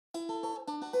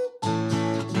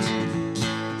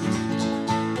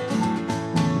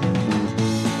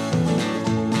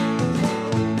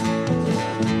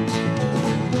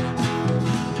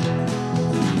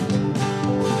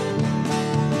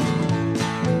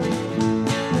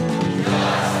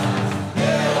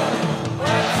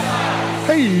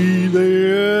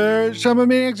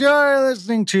Shopomaniacs, you're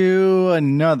listening to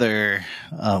another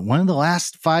one of the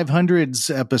last 500s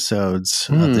episodes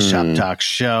of the Shop Talk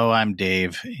Show. I'm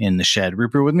Dave in the shed.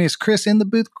 Rupert with me is Chris in the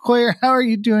booth. Claire, how are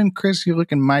you doing, Chris? You're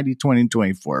looking mighty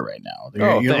 2024 right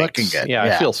now. You're looking good. Yeah,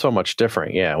 I feel so much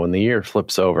different. Yeah, when the year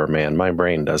flips over, man, my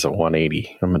brain does a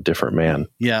 180. I'm a different man.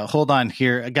 Yeah, hold on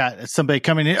here. I got somebody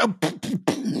coming in.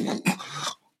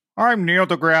 I'm Neil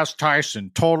deGrasse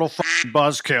Tyson, total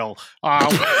buzzkill.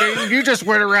 You just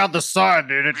went around the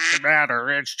sun, and it doesn't matter.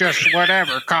 It's just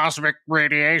whatever, cosmic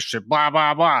radiation, blah,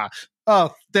 blah, blah.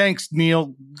 Oh, thanks,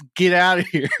 Neil. Get out of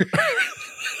here.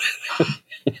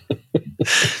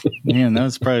 Man, that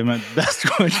was probably my best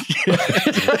one yet.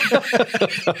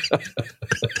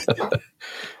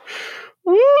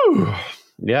 Woo!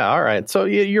 Yeah, all right. So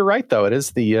you're right, though. It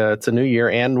is it's a new year,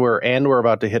 and we're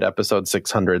about to hit episode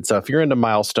 600. So if you're into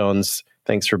milestones,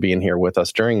 thanks for being here with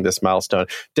us during this milestone.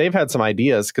 Dave had some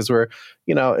ideas because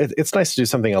it's nice to do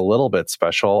something a little bit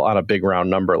special on a big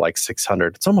round number like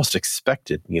 600. It's almost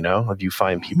expected, if you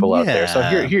find people out there. So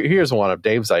here's one of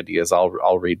Dave's ideas.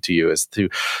 I'll read to you is to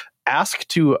ask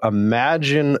to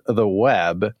imagine the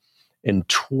web in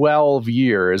 12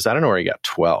 years. I don't know where you got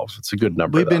 12. It's a good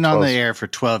number. We've been on the air for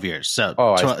 12 years. So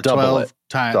 12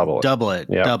 times, double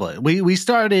it. We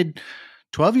started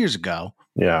 12 years ago.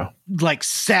 Yeah. Like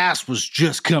SAS was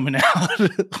just coming out.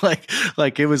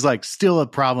 like it was like still a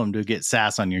problem to get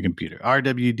SAS on your computer.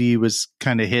 RWD was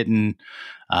kind of hitting.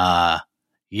 Pretty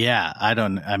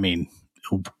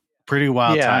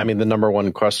wild time. I mean, the number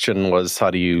one question was, how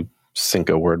do you sync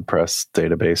a WordPress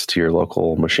database to your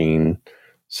local machine?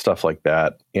 Stuff like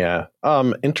that. Yeah.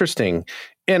 Interesting.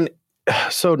 And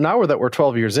so now that we're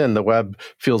 12 years in, the web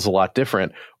feels a lot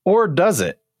different. Or does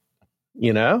it?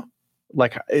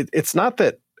 Like it's not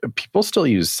that people still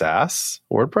use SAS.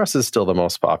 WordPress is still the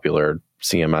most popular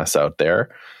CMS out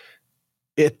there.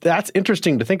 That's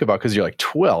interesting to think about because you're like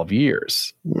 12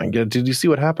 years. My God, did you see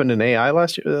what happened in AI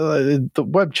last year? The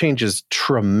web changes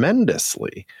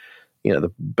tremendously.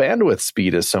 The bandwidth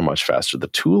speed is so much faster. The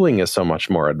tooling is so much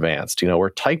more advanced.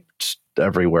 We're typed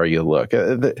everywhere you look.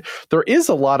 There is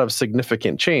a lot of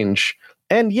significant change,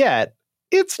 and yet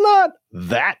it's not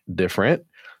that different.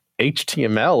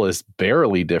 HTML is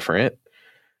barely different.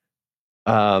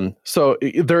 So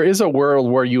there is a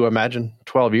world where you imagine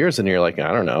 12 years and you're like,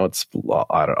 I don't know, it's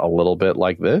a little bit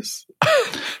like this.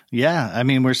 Yeah. I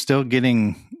mean, we're still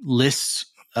getting lists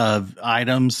of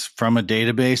items from a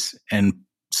database and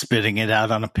spitting it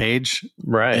out on a page.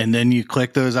 Right. And then you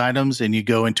click those items and you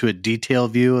go into a detail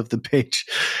view of the page.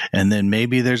 And then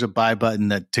maybe there's a buy button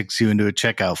that takes you into a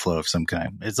checkout flow of some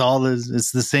kind. It's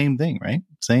the same thing, right?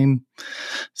 Same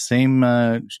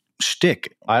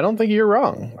shtick. I don't think you're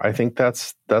wrong. I think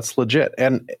that's legit.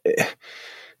 And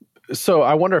so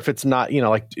I wonder if it's not,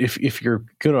 like if you're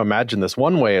going to imagine this,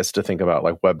 one way is to think about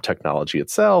like web technology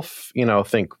itself,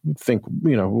 think,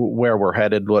 where we're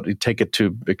headed, take it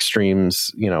to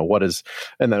extremes,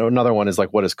 and then another one is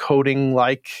like, what is coding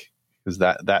like? Because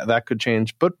that could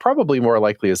change, but probably more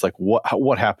likely is like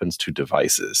what happens to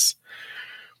devices?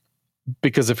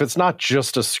 Because if it's not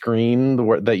just a screen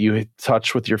that you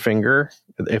touch with your finger,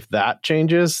 if that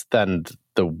changes, then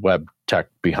the web tech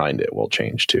behind it will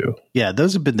change too. Yeah,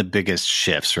 those have been the biggest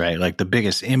shifts, right? Like the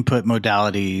biggest input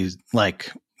modalities,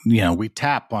 like, we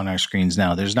tap on our screens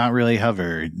now. There's not really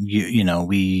hover.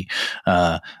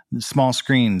 Small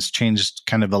screens changed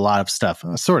kind of a lot of stuff.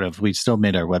 Sort of. We still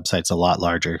made our websites a lot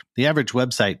larger. The average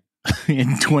website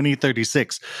in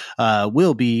 2036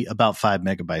 will be about 5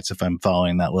 megabytes if I'm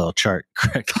following that little chart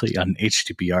correctly on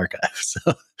HTTP Archive. So,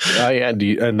 and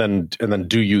then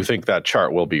do you think that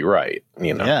chart will be right?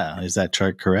 Yeah, is that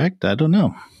chart correct? I don't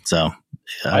know. So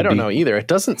I don't know either. It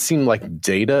doesn't seem like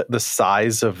the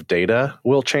size of data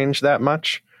will change that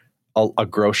much. A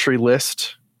grocery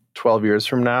list 12 years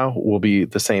from now will be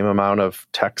the same amount of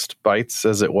text bytes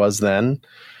as it was then.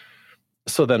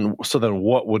 So then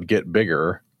what would get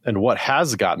bigger? And what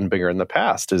has gotten bigger in the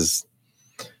past is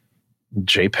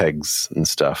JPEGs and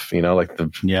stuff, like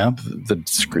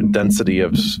the density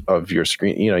of your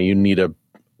screen. You need a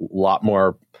lot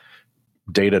more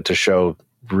data to show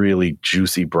really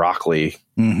juicy broccoli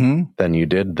than you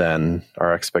did then.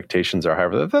 Our expectations are,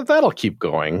 however, that'll keep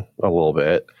going a little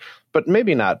bit, but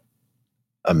maybe not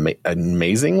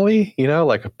amazingly.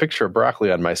 Like a picture of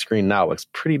broccoli on my screen now looks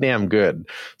pretty damn good.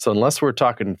 So unless we're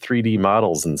talking 3D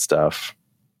models and stuff,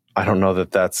 I don't know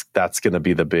that's going to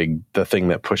be the thing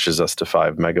that pushes us to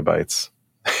 5 megabytes.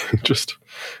 Just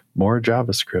more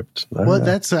JavaScript.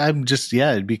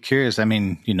 I'd be curious. I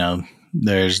mean,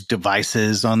 there's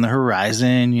devices on the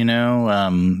horizon,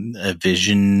 a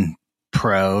vision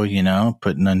pro,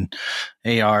 putting on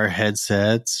AR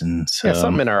headsets. And so yeah,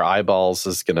 something in our eyeballs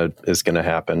is gonna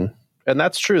happen. And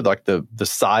that's true. Like the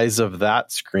size of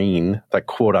that screen, that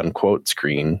quote unquote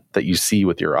screen that you see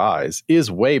with your eyes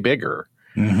is way bigger.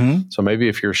 Mm-hmm. So maybe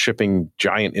if you're shipping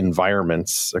giant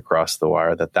environments across the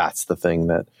wire, that's the thing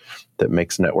that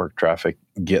makes network traffic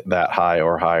get that high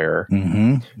or higher.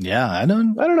 Mm-hmm. Yeah, I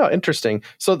don't know. Interesting.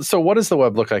 So what does the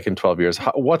web look like in 12 years?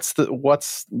 What's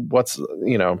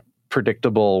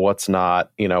predictable? What's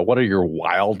not? What are your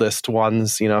wildest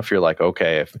ones? If you're like,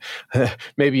 okay, if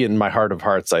maybe in my heart of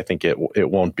hearts, I think it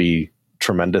won't be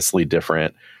tremendously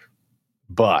different.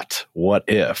 But what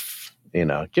if?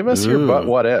 Give us your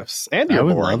what ifs and your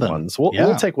boring ones.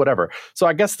 We'll take whatever. So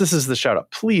I guess this is the shout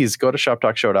out. Please go to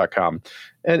shoptalkshow.com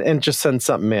and just send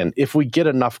something in. If we get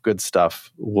enough good stuff,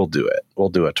 we'll do it. We'll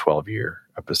do a 12-year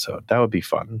episode. That would be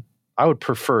fun. I would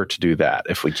prefer to do that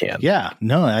if we can. Yeah,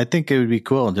 no, I think it would be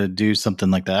cool to do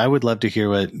something like that. I would love to hear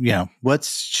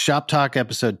what's Shop Talk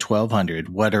episode 1200.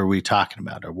 What are we talking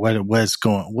about? Or what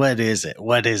is it?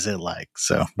 What is it like?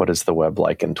 So what is the web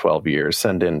like in 12 years?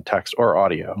 Send in text or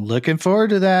audio. Looking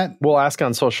forward to that. We'll ask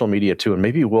on social media too. And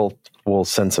maybe we'll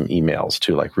send some emails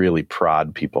to like really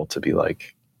prod people to be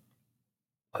like,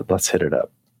 let's hit it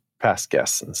up. Past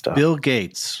guests and stuff. Bill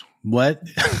Gates. What?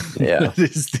 Yeah. What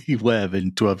is the web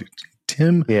in 12 years?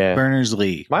 Tim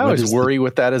Berners-Lee. My always worry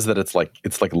with that is that it's like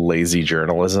lazy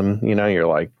journalism. You're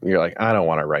like, I don't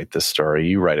want to write this story.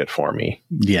 You write it for me.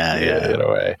 Yeah. In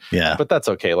a way. Yeah. But that's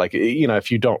okay. Like,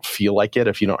 if you don't feel like it,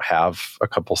 if you don't have a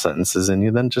couple sentences in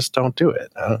you, then just don't do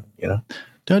it.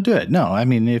 Don't do it. No, I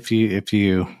mean, if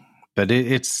you, but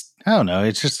it's, I don't know.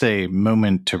 It's just a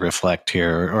moment to reflect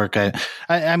here. Or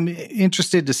I'm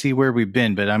interested to see where we've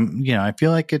been, but I feel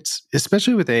like it's,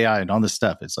 especially with AI and all this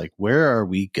stuff, it's like, where are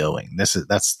we going? That's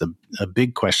a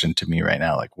big question to me right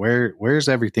now. Like, where's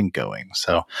everything going?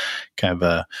 So kind of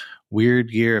a weird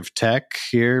year of tech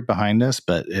here behind us,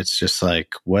 but it's just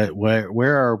like,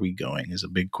 where are we going is a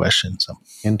big question. So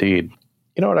indeed.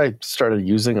 You know what I started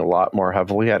using a lot more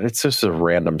heavily at? It's just a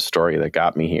random story that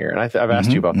got me here. And I've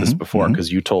asked you about this before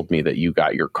because you told me that you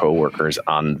got your coworkers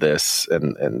on this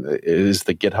and it is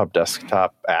the GitHub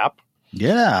desktop app.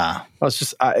 Yeah. I was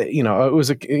just, it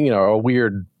was a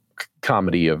weird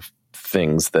comedy of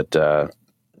things that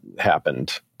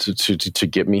happened to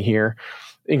get me here,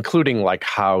 including like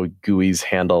how GUIs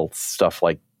handle stuff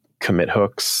like commit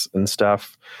hooks and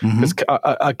stuff. Because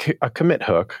a commit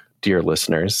hook, dear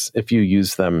listeners, if you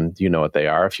use them, you know what they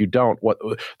are. If you don't, what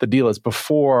the deal is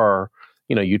before,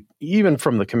 you even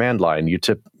from the command line, you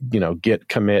tip, git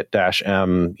commit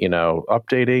 -m,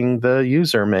 updating the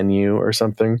user menu or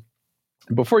something.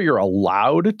 Before you're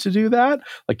allowed to do that,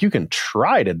 like you can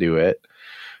try to do it,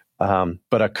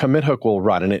 but a commit hook will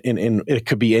run, and it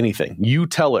could be anything. You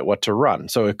tell it what to run.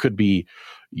 So it could be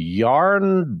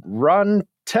yarn run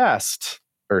test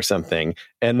or something,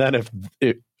 and then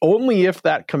only if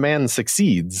that command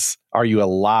succeeds are you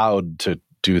allowed to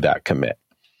do that commit.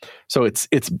 So it's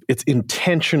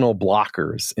intentional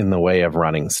blockers in the way of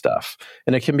running stuff.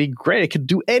 And it can be great. It could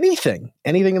do anything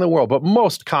in the world. But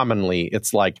most commonly,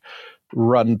 it's like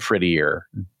run prettier.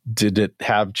 Did it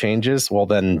have changes? Well,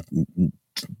 then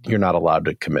you're not allowed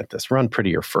to commit this. Run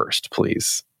prettier first,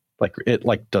 please. Like it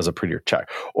does a prettier check.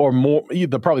 Or more,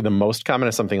 probably the most common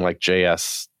is something like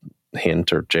JS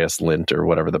hint or JS lint or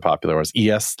whatever the popular was.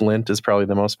 ES lint is probably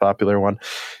the most popular one.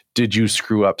 Did you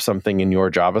screw up something in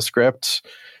your JavaScript?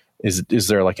 Is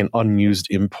there like an unused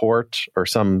import or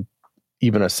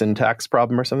even a syntax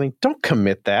problem or something? Don't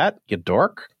commit that, you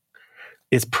dork.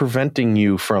 It's preventing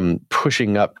you from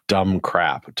pushing up dumb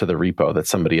crap to the repo that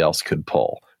somebody else could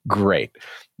pull. Great.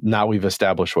 Now we've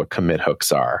established what commit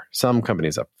hooks are. Some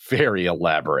companies have very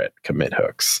elaborate commit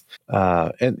hooks.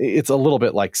 And it's a little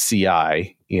bit like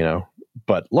CI,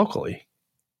 but locally,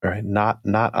 right? Not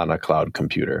on a cloud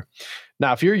computer.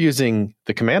 Now, if you're using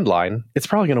the command line, it's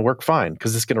probably going to work fine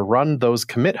because it's going to run those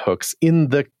commit hooks in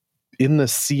the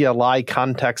CLI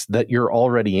context that you're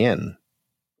already in,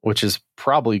 which is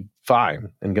probably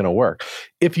fine and going to work.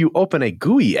 If you open a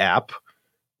GUI app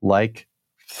like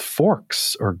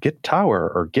Forks or Git Tower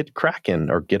or Git Kraken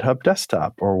or GitHub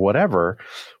Desktop or whatever,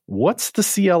 what's the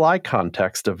CLI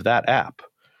context of that app?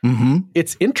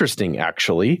 It's interesting,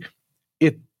 actually.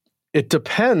 It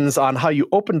depends on how you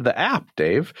opened the app,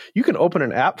 Dave. You can open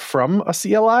an app from a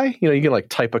CLI. You can like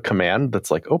type a command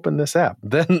that's like, open this app.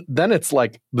 Then it's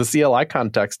like the CLI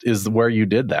context is where you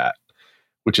did that,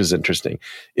 which is interesting.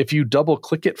 If you double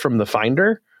click it from the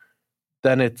Finder,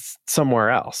 then it's somewhere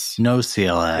else. No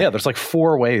CLI. Yeah, there's like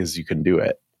 4 ways you can do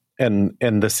it.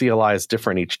 and the CLI is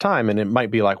different each time. And it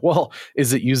might be like, well,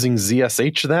 is it using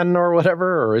ZSH then or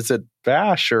whatever, or is it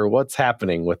Bash, or what's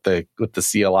happening with the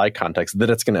CLI context that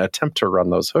it's going to attempt to run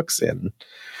those hooks in?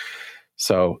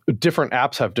 So different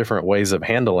apps have different ways of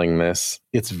handling this.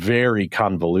 It's very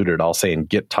convoluted. I'll say in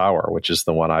Git Tower, which is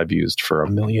the one I've used for a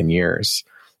million years,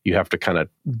 you have to kind of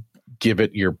give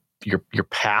it your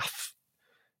path.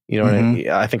 You know, and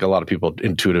I think a lot of people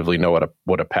intuitively know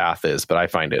what a path is, but I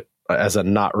find it, as a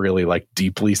not really like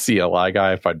deeply CLI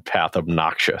guy, I find path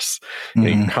obnoxious. You know,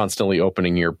 you're constantly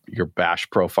opening your bash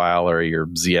profile or your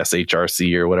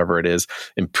ZSHRC or whatever it is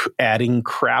and adding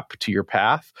crap to your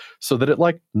path so that it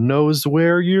like knows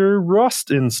where your Rust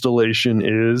installation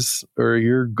is or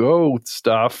your Go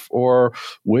stuff, or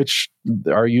which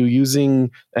are you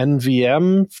using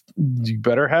NVM? You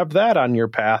better have that on your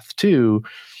path too.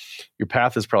 Your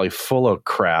path is probably full of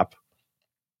crap,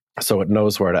 so it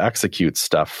knows where to execute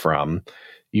stuff from.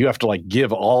 You have to like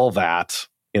give all that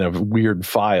in a weird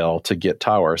file to Git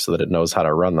Tower so that it knows how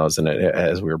to run those, and it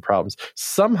has weird problems.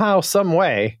 Somehow, some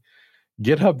way,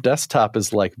 GitHub Desktop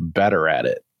is like better at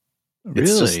it. Really?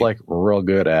 It's just like real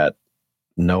good at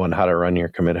knowing how to run your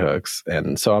commit hooks.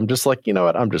 And so I'm just like, you know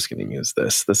what? I'm just going to use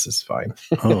this. This is fine.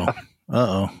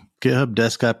 GitHub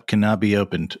Desktop cannot be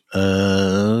opened.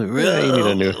 Yeah, you need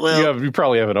a new. You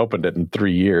probably haven't opened it in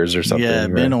 3 years or something. Yeah,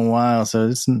 been a while, so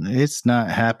it's not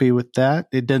happy with that.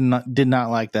 It did not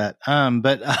like that.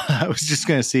 But I was just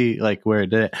gonna see like where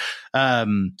it did it.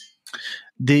 I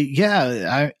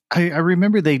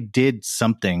remember they did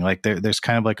something like there's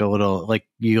kind of like a little like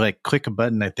you like click a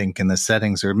button, I think, in the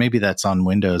settings, or maybe that's on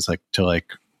Windows, like to like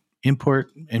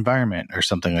import environment or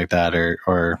something like that,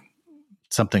 or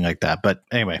something like that. But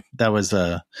anyway, that was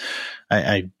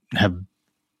I have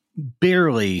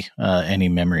barely any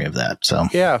memory of that. So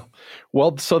yeah,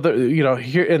 well, so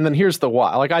here, and then here's the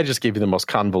why. Like I just gave you the most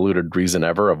convoluted reason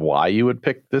ever of why you would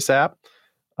pick this app.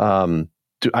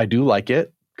 I do like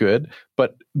it, good,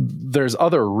 but there's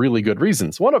other really good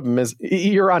reasons. One of them is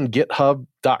you're on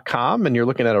GitHub.com and you're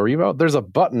looking at a repo. There's a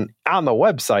button on the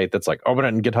website that's like open it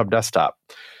in GitHub Desktop.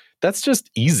 That's just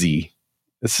easy.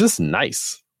 It's just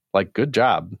nice. Like, good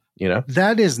job, you know?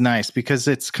 That is nice because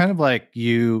it's kind of like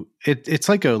it's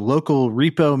like a local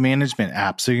repo management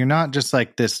app. So you're not just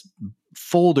like this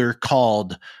folder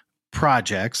called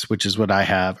projects, which is what I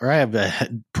have, or I have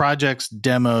projects,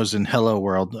 demos, and Hello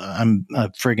World. I'm a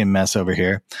friggin' mess over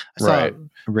here. I saw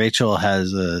Rachel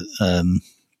has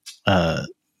a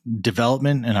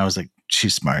development, and I was like,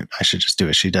 she's smart. I should just do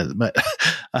it. She does. But,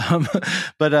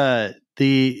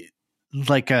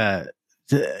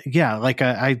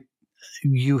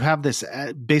 you have this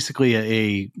basically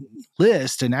a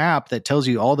list, an app that tells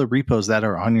you all the repos that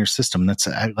are on your system. That's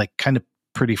like kind of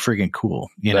pretty friggin' cool.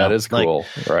 You know, that is cool,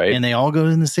 right? And they all go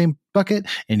in the same bucket,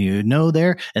 and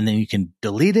there, and then you can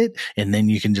delete it, and then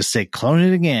you can just say clone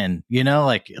it again. You know,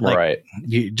 like right.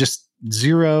 You just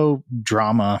zero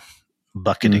drama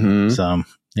bucketing. So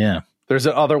yeah. There's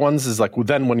other ones is like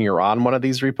then when you're on one of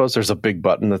these repos, there's a big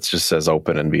button that just says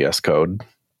open in VS Code.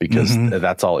 Because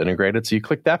that's all integrated. So you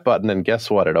click that button and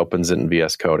guess what? It opens it in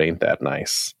VS Code. Ain't that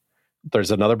nice?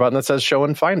 There's another button that says show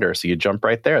in Finder. So you jump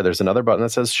right there. There's another button that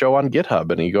says show on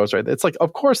GitHub. And he goes right there. It's like,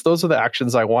 of course, those are the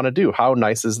actions I want to do. How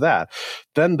nice is that?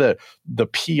 Then the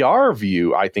PR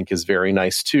view, I think, is very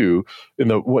nice too. In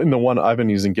the one I've been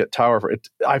using, Git Tower,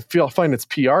 I find its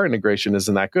PR integration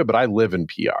isn't that good, but I live in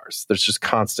PRs. There's just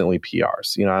constantly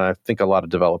PRs, you know, and I think a lot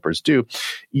of developers do.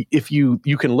 If you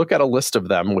can look at a list of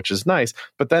them, which is nice,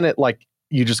 but then it like,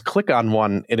 you just click on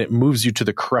one and it moves you to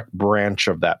the correct branch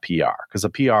of that PR, because a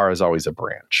PR is always a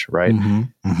branch, right?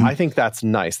 I think that's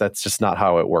nice. That's just not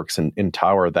how it works in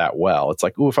Tower that well. It's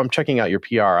like, if I'm checking out your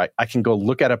PR, I can go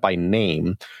look at it by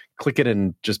name, click it,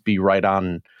 and just be right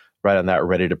on that,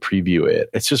 ready to preview it.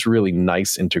 It's just really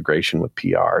nice integration with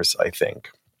PRs, I think,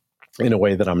 in a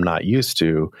way that I'm not used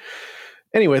to.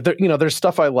 Anyway, there's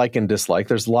stuff I like and dislike.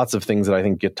 There's lots of things that I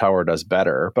think Git Tower does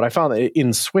better. But I found that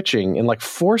in switching and like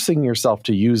forcing yourself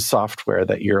to use software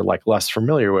that you're like less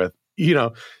familiar with, you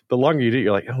know, the longer you do it,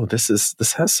 you're like, oh, this is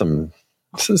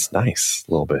nice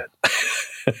a little bit.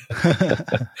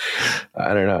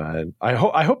 I don't know.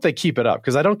 I hope they keep it up,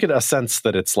 because I don't get a sense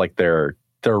that it's like they're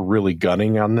really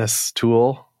gunning on this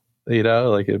tool. You know,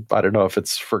 like I don't know if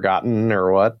it's forgotten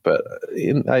or what, but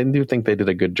I do think they did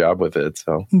a good job with it.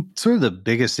 So sort of the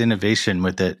biggest innovation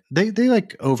with it, they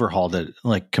like overhauled it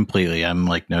like completely. I'm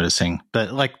like noticing,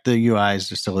 but like the UI is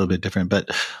just a little bit different.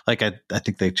 But like I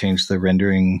think they changed the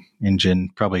rendering engine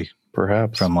probably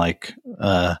Perhaps. From like,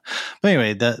 but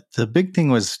anyway, the big thing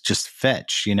was just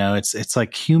fetch, it's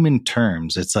like human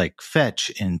terms. It's like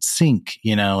fetch and sync,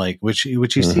 like which you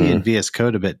see in VS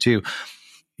Code a bit too.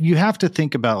 You have to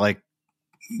think about like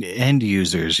end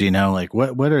users, like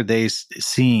what are they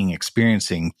seeing,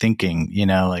 experiencing, thinking,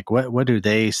 like what do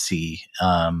they see,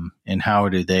 and how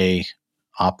do they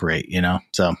operate,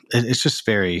 so it's just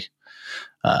very,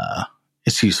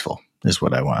 it's useful is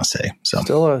what I want to say.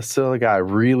 So still a guy, I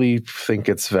really think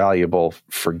it's valuable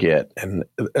for Git, and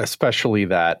especially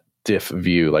that diff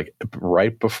view, like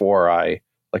right before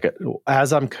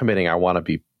as I'm committing, I want to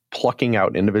be plucking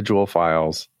out individual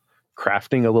files,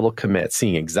 crafting a little commit,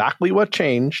 seeing exactly what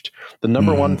changed. The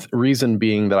number one reason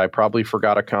being that I probably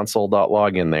forgot a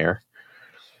console.log in there.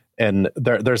 And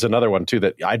there's another one too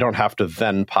that I don't have to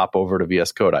then pop over to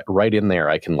VS Code. Right in there,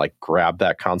 I can like grab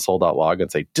that console.log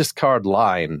and say discard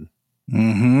line.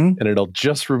 And it'll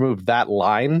just remove that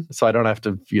line, so I don't have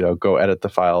to, go edit the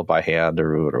file by hand or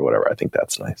root or whatever. I think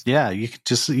that's nice. Yeah, you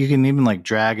can even like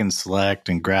drag and select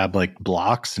and grab like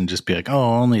blocks and just be like,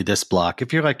 oh, only this block.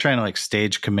 If you're like trying to like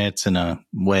stage commits in a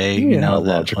way, a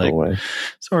logical way,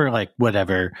 or like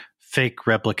whatever, fake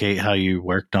replicate how you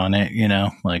worked on it,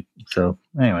 like so.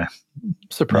 Anyway,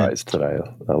 surprised that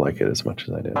I like it as much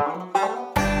as I did.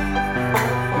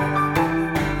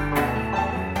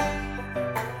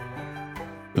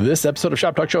 This episode of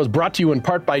Shop Talk Show is brought to you in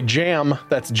part by Jam.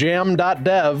 That's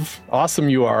jam.dev. Awesome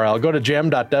URL. Go to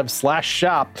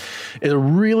jam.dev/shop. It's a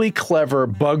really clever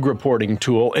bug reporting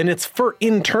tool, and it's for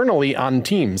internally on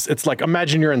teams. It's like,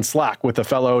 imagine you're in Slack with a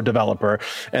fellow developer,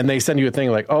 and they send you a thing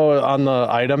like, oh, on the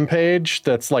item page,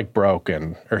 that's like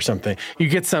broken or something. You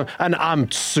get some, and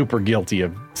I'm super guilty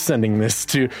of sending this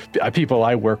to people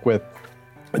I work with.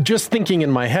 Just thinking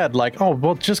in my head, like, oh,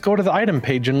 well, just go to the item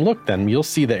page and look, then you'll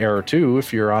see the error too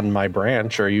if you're on my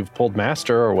branch or you've pulled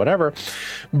master or whatever.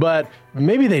 But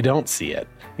maybe they don't see it,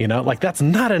 like that's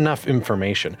not enough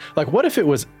information. Like, what if it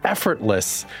was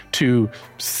effortless to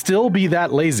still be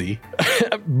that lazy,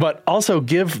 but also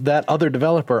give that other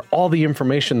developer all the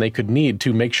information they could need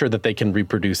to make sure that they can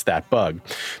reproduce that bug?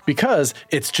 Because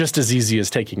it's just as easy as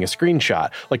taking a screenshot.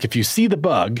 Like, if you see the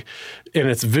bug and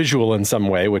it's visual in some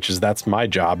way, that's my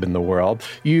job in the world,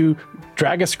 you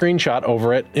drag a screenshot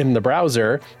over it in the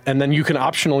browser, and then you can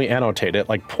optionally annotate it,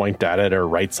 like point at it or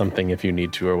write something if you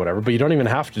need to or whatever, but you don't even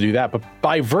have to do that. But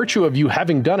by virtue of you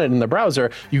having done it in the browser,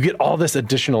 you get all this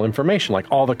additional information, like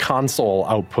all the console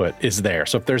output is there.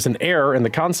 So if there's an error in the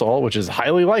console, which is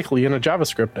highly likely in a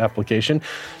JavaScript application,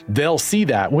 they'll see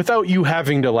that without you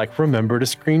having to like remember to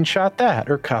screenshot that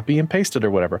or copy and paste it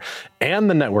or whatever. And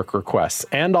the network requests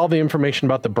and all the information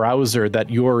about the browser that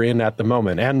you're in at the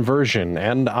moment and version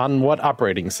and on what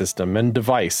operating system and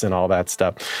device and all that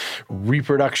stuff.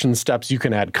 Reproduction steps, you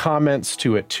can add comments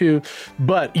to it too,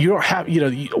 but you don't have,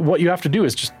 what you have to do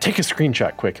is just take a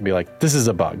screenshot quick and be like, this is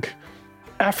a bug.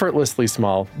 Effortlessly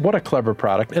small. What a clever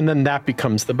product. And then that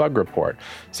becomes the bug report.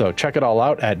 So check it all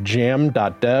out at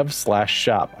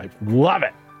jam.dev/shop. I love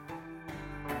it.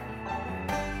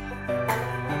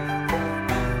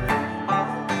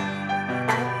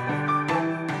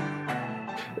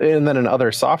 And then in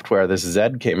other software, this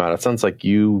Zed came out. It sounds like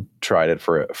you tried it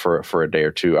for a day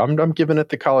or two. I'm giving it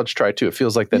the college try too. It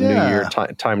feels like the new year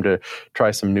time to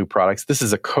try some new products. This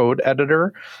is a code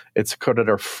editor. It's a code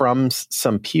editor from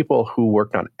some people who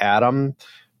worked on Atom.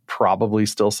 Probably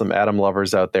still some Atom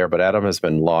lovers out there, but Atom has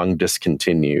been long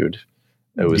discontinued.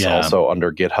 It was also under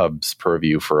GitHub's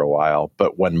purview for a while.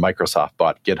 But when Microsoft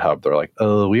bought GitHub, they're like,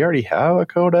 oh, we already have a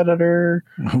code editor.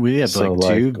 We had so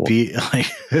two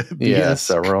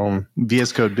several.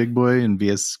 VS Code Big Boy and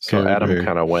VS Code. So Atom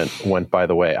kind of went by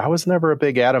the way. I was never a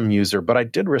big Atom user, but I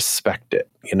did respect it,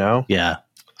 Yeah.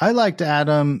 I liked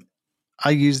Atom. I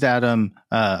used Atom.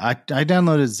 I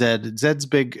downloaded Zed. Zed's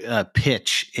big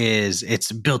pitch is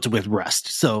it's built with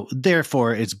Rust. So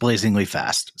therefore it's blazingly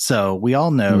fast. So we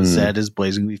all know Zed is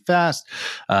blazingly fast,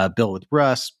 built with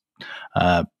Rust,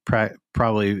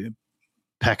 probably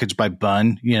packaged by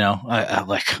Bun. I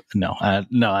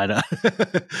don't.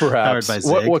 Perhaps.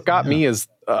 What got me is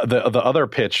the other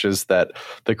pitch is that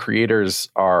the creators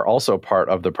are also part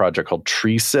of the project called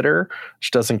Tree Sitter,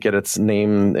 which doesn't get its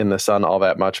name in the sun all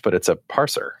that much, but it's a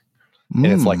parser. And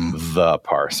it's like the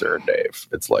parser, Dave.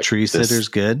 It's like Tree Sitter's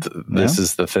good. This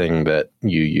is the thing that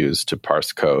you use to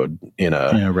parse code in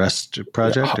a Rust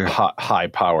project or high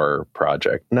power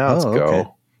project. Now it's Go. Okay.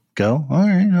 Go. All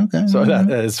right. Okay. So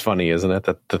that is funny, isn't it?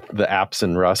 That the app's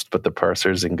in Rust, but the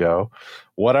parser's in Go.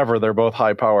 Whatever. They're both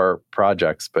high power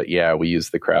projects, but yeah, we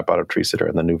use the crap out of Tree Sitter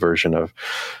in the new version of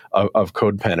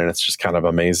CodePen, and it's just kind of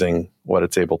amazing what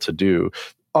it's able to do.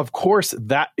 of course,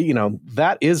 that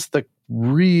is the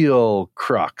real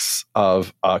crux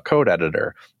of a code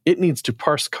editor. It needs to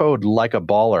parse code like a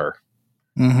baller.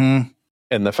 Mm-hmm.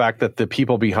 And the fact that the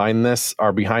people behind this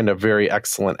are behind a very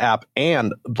excellent app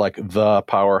and like the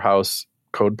powerhouse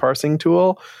code parsing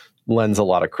tool lends a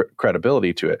lot of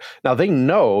credibility to it. Now, they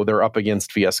know they're up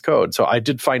against VS Code. So I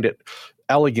did find it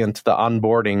elegant, the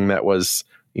onboarding that was,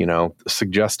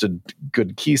 suggested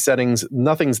good key settings.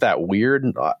 Nothing's that weird.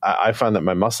 I find that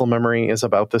my muscle memory is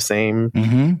about the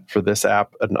same for this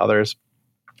app and others.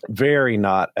 Very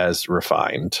not as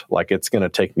refined. Like, it's going to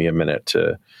take me a minute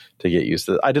to get used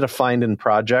to it. I did a find in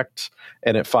project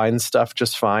and it finds stuff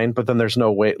just fine, but then there's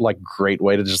no way, like, great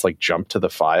way to just like jump to the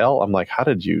file. I'm like, how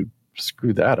did you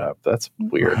screw that up? That's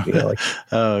weird.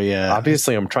 Oh yeah.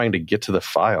 Obviously I'm trying to get to the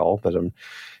file that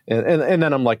and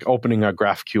then I'm like opening a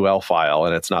GraphQL file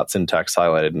and it's not syntax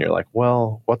highlighted and you're like,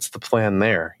 well, what's the plan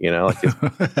there?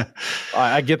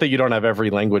 I get that you don't have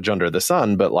every language under the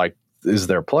sun, but like, is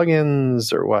there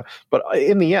plugins or what? But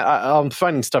in the end, I'm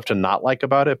finding stuff to not like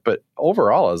about it. But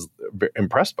overall, I was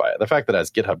impressed by it. The fact that it has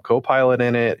GitHub Copilot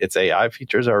in it, its AI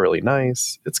features are really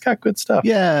nice. It's got good stuff.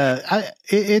 Yeah,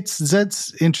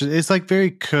 that's interesting. It's like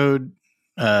very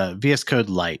VS Code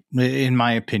light, in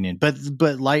my opinion, but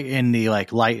light in the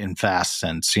like light and fast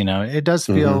sense. It does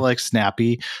feel like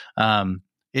snappy.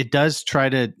 It does try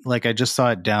to, like, I just saw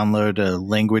it download a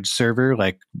language server,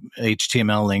 like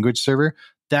HTML language server.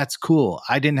 That's cool.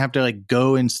 I didn't have to like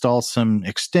go install some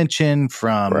extension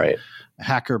from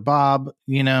Hacker Bob,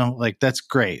 like that's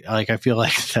great. Like, I feel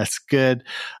like that's good.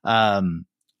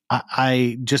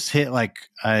 I just hit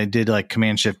I did like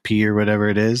Command Shift P or whatever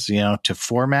it is, to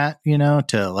format,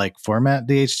 to like format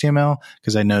the HTML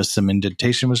because I know some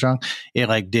indentation was wrong. It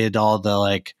like did all the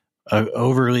like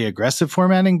overly aggressive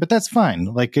formatting, but that's fine.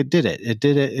 Like it did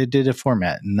a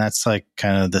format, and that's like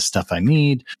kind of the stuff I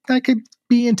need. I could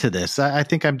be into this. I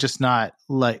think I'm just not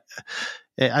like,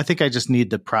 I think I just need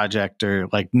the project or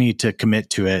like need to commit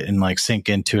to it and like sink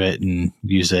into it and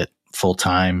use it full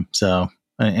time. So,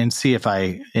 and see if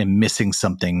I am missing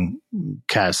something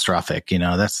catastrophic.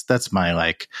 That's my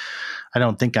like, I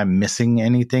don't think I'm missing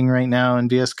anything right now in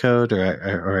VS Code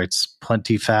or it's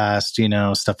plenty fast,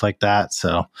 stuff like that.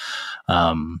 So,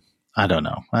 I don't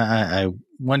know. I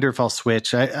wonder if I'll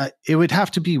switch. It would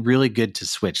have to be really good to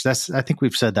switch. I think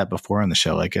we've said that before on the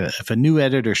show. Like if a new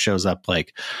editor shows up,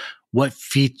 like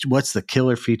what's the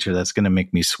killer feature that's going to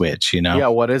make me switch? Yeah.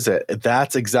 What is it?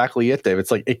 That's exactly it, Dave.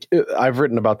 It's like, I've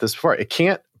written about this before. It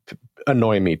can't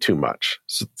annoy me too much.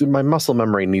 So my muscle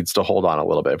memory needs to hold on a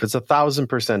little bit. If it's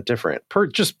 1,000% different,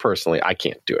 just personally, I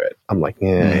can't do it. I'm like,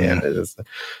 yeah, it is.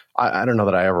 I don't know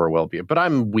that I ever will be, but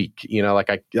I'm weak. Like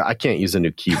I can't use a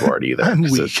new keyboard either. I'm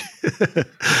weak.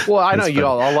 Well, I know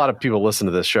a lot of people listen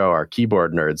to this show are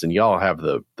keyboard nerds, and y'all have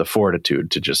the fortitude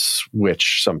to just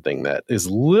switch something that is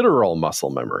literal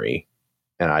muscle memory.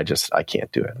 And I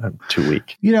can't do it. I'm too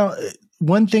weak.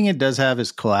 One thing it does have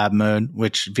is collab mode,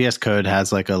 which VS Code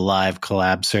has like a live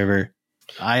collab server.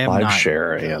 I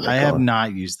have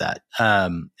not used that.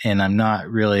 And I'm not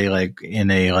really like in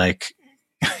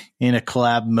a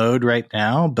collab mode right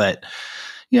now, but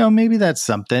maybe that's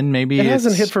something. Maybe it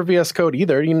hasn't hit for VS Code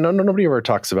either. Nobody ever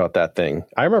talks about that thing.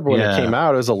 I remember when it came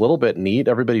out, it was a little bit neat.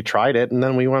 Everybody tried it, and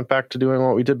then we went back to doing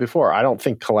what we did before. I don't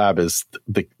think collab is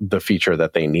the feature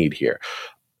that they need here.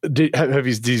 Did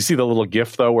you see the little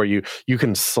GIF though, where you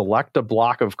can select a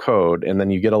block of code and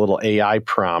then you get a little AI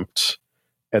prompt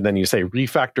and then you say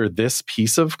refactor this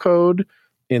piece of code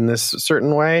in this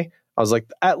certain way? I was like,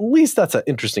 at least that's an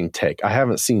interesting take. I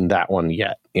haven't seen that one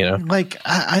yet. Like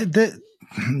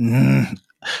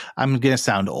I'm gonna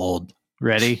sound old.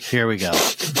 Ready? Here we go.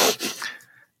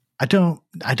 I don't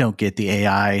get the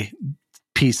AI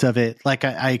piece of it. Like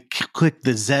I click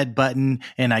the Z button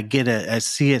and I get I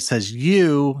see it says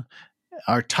you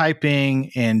are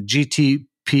typing and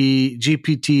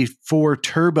GPT-4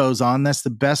 turbo's on. That's the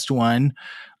best one.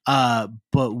 But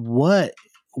what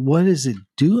is it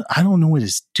do? I don't know what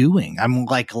it's doing. I'm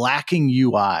like lacking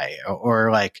UI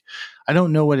or like, I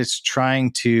don't know what it's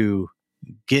trying to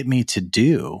get me to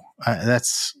do.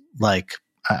 That's like,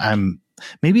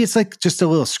 maybe it's like just a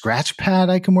little scratch pad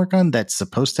I can work on that's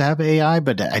supposed to have AI,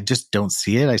 but I just don't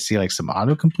see it. I see like some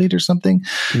autocomplete or something.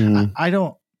 I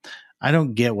don't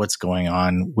get what's going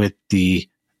on with the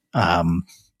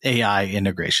AI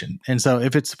integration. And so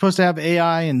if it's supposed to have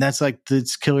AI and that's like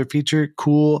this killer feature,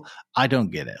 cool. I don't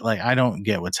get it. Like, I don't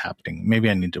get what's happening. Maybe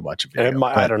I need to watch a video.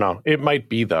 I don't know. It might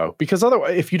be though, because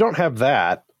otherwise, if you don't have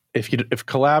that, if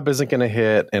collab isn't going to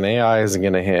hit and AI isn't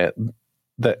going to hit,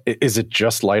 is it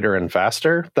just lighter and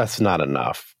faster? That's not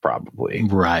enough, probably.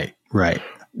 Right.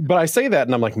 But I say that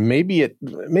and I'm like, maybe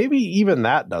even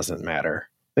that doesn't matter.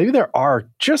 Maybe there are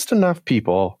just enough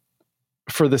people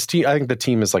for this team. I think the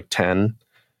team is like 10.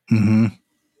 Mm-hmm.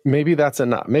 Maybe that's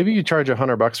enough. Maybe you charge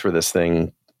 $100 for this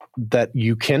thing that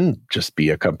you can just be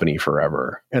a company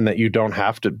forever and that you don't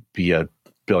have to be a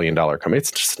billion-dollar company.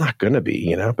 It's just not going to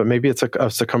be, but maybe it's a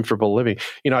comfortable living.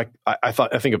 I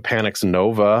think of Panix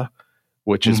Nova,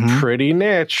 which is pretty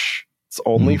niche. It's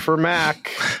only for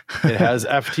Mac. It has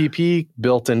FTP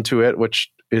built into it,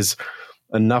 which is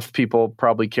enough people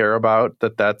probably care about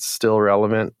that's still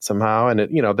relevant somehow. And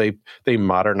they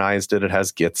modernized it. It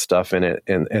has Git stuff in it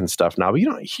and stuff now, but you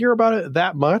don't hear about it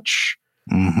that much.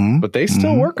 But they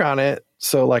still work on it.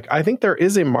 So I think there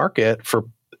is a market for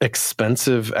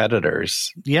expensive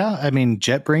editors. Yeah. I mean,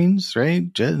 JetBrains, right?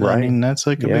 I mean, that's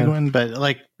a big one, but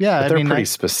they're pretty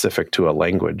specific to a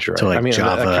language, right? To that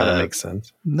Java. kind of makes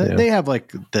sense. They have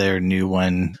their new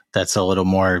one that's a little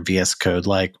more VS Code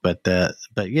I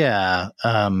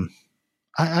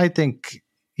think,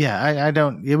 I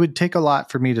don't, it would take a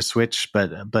lot for me to switch,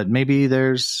 but maybe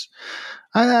there's,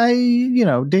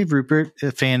 Dave Rupert,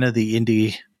 a fan of the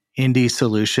indie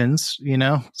solutions,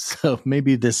 so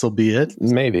maybe this will be it.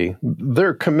 Maybe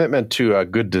their commitment to a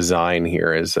good design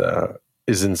here is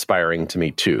inspiring to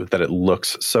me too, that it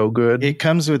looks so good. It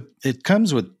comes with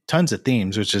tons of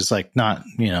themes, which is not,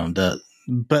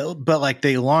 but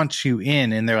they launch you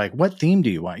in and they're like, what theme do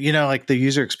you want? The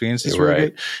user experience is really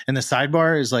good. And the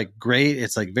sidebar is great.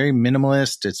 It's very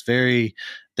minimalist. It's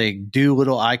they do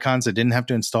little icons. I didn't have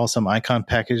to install some icon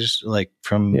package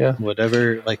from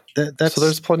whatever. That's so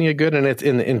there's plenty of good, and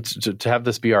it's to have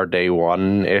this be our day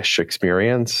one-ish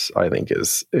experience, I think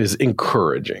is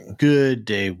encouraging. Good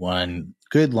day one,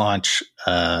 good launch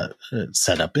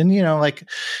setup. And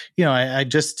I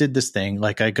just did this thing.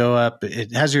 I go up,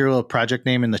 it has your little project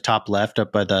name in the top left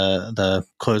up by the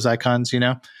close icons.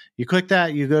 You click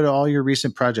that, you go to all your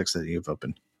recent projects that you've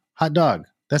opened. Hot dog,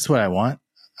 that's what I want.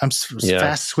 I'm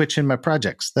fast switching my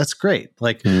projects. That's great.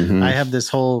 I have this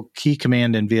whole key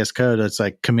command in VS Code. It's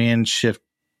Command Shift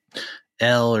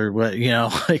L or what,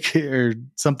 or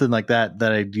something like that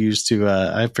I use to,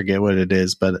 I forget what it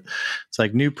is, but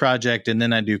it's new project. And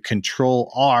then I do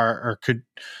Control R or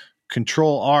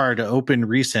Control R to open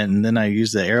recent. And then I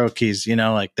use the arrow keys,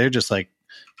 they're just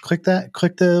click the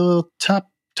little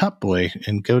top boy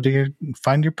and go to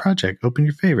find your project, open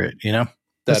your favorite,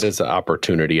 That is an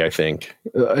opportunity, I think.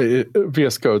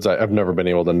 VS Code's, I've never been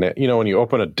able to, when you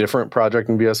open a different project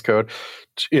in VS Code,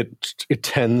 it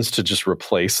tends to just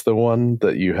replace the one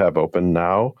that you have open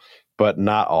now, but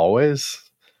not always.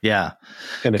 Yeah.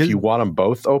 And if you want them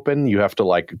both open, you have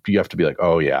to be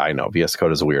oh yeah, I know VS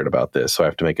Code is weird about this. So I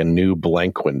have to make a new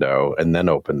blank window and then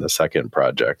open the second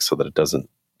project so that it doesn't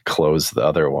close the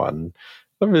other one.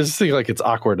 I just think it's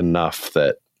awkward enough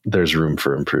that there's room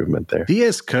for improvement there.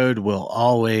 VS Code will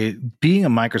always, being a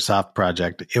Microsoft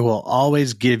project, it will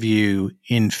always give you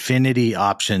infinity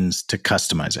options to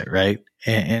customize it, right?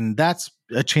 And that's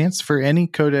a chance for any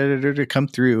code editor to come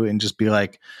through and just be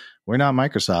we're not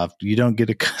Microsoft. You don't get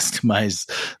to customize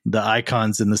the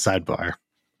icons in the sidebar.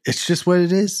 It's just what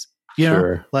it is.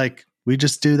 Sure. We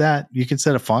just do that. You can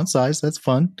set a font size. That's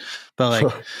fun.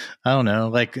 But I don't know,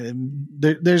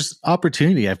 there's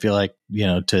opportunity, I feel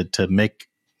to make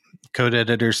code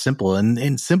editor simple,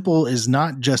 and simple is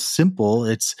not just simple.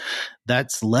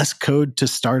 That's less code to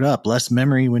start up, less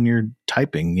memory when you're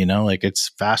typing, it's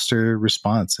faster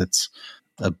response. It's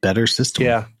a better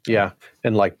system. Yeah.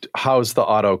 And how's the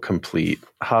autocomplete?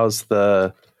 How's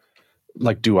the,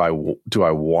 do I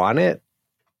want it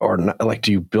or not?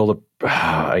 Do you build a,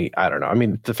 I don't know. I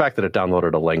mean, the fact that it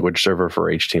downloaded a language server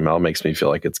for HTML makes me feel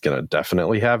like it's going to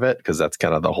definitely have it, because that's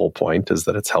kind of the whole point, is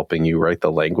that it's helping you write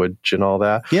the language and all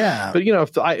that. Yeah.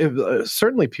 But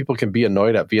certainly people can be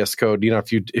annoyed at VS Code.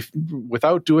 If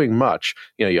without doing much,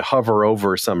 you hover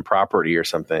over some property or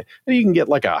something, and you can get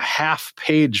a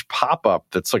half-page pop-up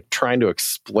that's trying to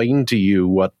explain to you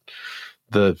what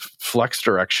the flex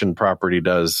direction property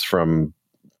does from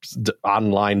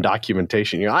online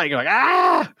documentation. You're like,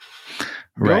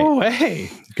 right.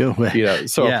 Go away.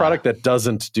 So a product that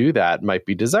doesn't do that might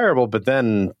be desirable, but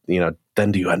then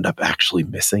do you end up actually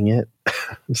missing it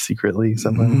secretly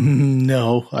somehow?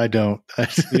 No, I don't.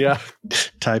 Yeah.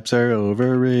 Types are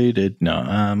overrated.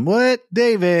 No. What?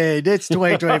 David, it's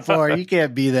 2024. You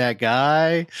can't be that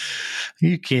guy.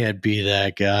 You can't be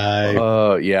that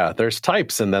guy. Yeah. There's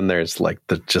types, and then there's I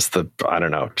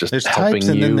don't know, just there's helping types,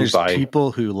 and you then there's by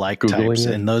people who like Googling types,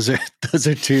 it. and those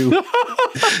are two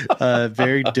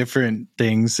very different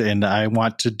things. And I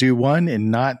want to do one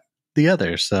and not the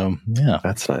other. So yeah,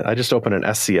 that's nice. I just opened an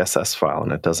SCSS file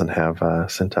and it doesn't have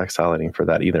syntax highlighting for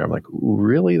that either. I'm like, ooh,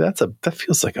 really? That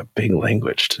feels like a big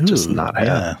language to just not have.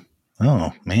 Yeah.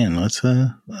 Oh man,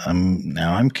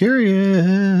 I'm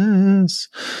curious.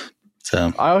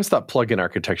 So I always thought plugin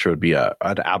architecture would be an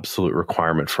absolute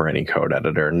requirement for any code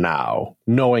editor now,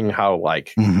 knowing how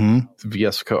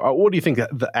VS Code. What do you think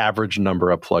the average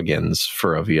number of plugins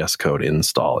for a VS Code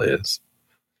install is?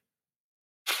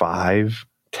 5,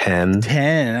 10?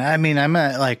 10. I mean, I'm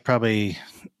at like probably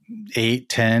 8,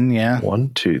 10. Yeah. 1,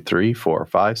 2, 3, 4,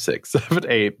 5, 6, 7,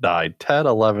 8, 9, 10,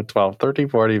 11, 12, 13,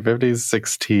 14, 15,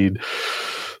 16,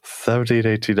 17,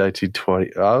 18, 19,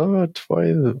 20. Oh,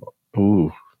 20.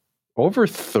 Ooh. Over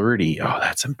 30. Oh,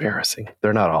 that's embarrassing.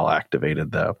 They're not all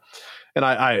activated though. And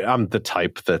I'm the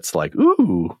type that's like,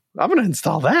 ooh, I'm going to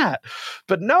install that.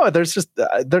 But no, there's just,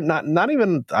 they're not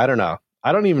even, I don't know.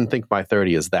 I don't even think my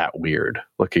 30 is that weird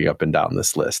looking up and down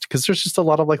this list because there's just a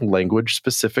lot of like language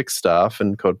specific stuff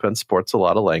and CodePen supports a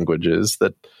lot of languages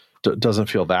that doesn't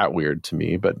feel that weird to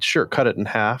me. But sure, cut it in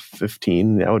half,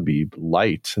 15. That would be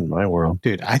light in my world.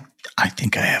 Dude, I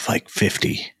think I have like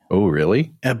 50. Oh,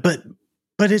 really?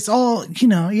 But it's all,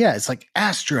 it's like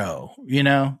Astro,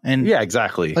 and yeah,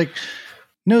 exactly. Like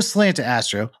no slant to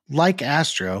Astro, like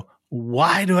Astro.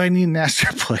 Why do I need an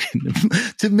Astro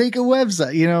plugin to make a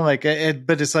website?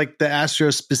 But it's like the Astro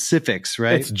specifics,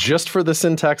 right? It's just for the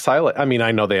syntax highlight. I mean,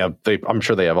 I know I'm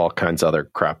sure they have all kinds of other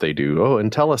crap they do. Oh,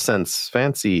 IntelliSense,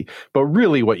 fancy. But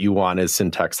really what you want is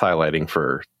syntax highlighting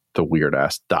for the weird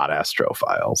ass .astro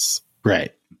files.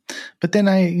 Right. But then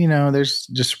there's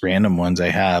just random ones I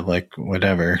have, like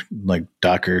whatever, like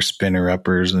Docker spinner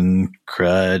uppers and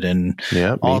CRUD and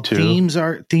all themes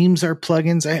are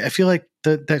plugins. I feel like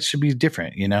that should be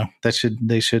different,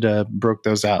 they should broke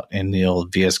those out in the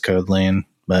old VS Code land.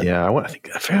 But yeah, I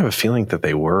have a feeling that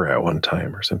they were at one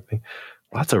time or something.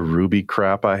 Lots of Ruby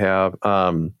crap I have.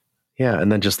 Yeah,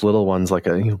 and then just little ones like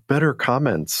better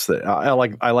comments. That I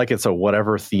like it. So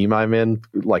whatever theme I'm in,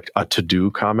 like a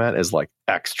to-do comment is like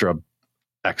extra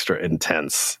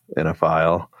intense in a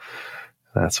file.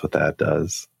 That's what that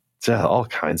does. It's all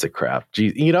kinds of crap.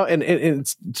 Geez, and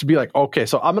it's to be like, okay,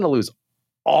 so I'm going to lose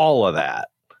all of that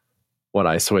when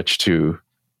I switch to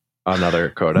another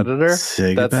code editor.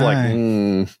 That's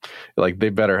like they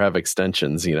better have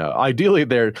extensions. Ideally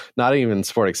they're not even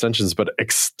support extensions, but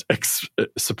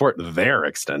support their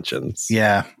extensions.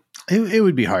 Yeah, it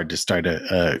would be hard to start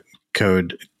a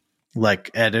code like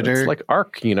editor. It's like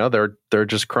Arc. They're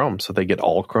just Chrome, so they get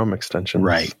all Chrome extensions,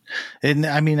 right? And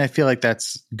I mean, I feel like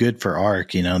that's good for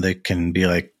Arc. They can be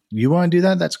like, you want to do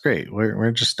that? That's great.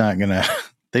 We're just not gonna.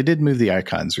 They did move the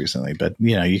icons recently, but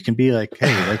you can be like,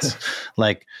 hey, let's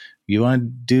like. You want to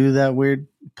do that weird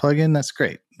plugin? That's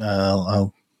great.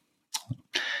 If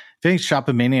any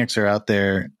Shopomaniacs are out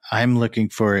there, I'm looking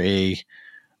for a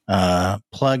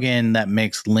plugin that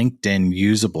makes LinkedIn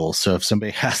usable. So if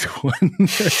somebody has one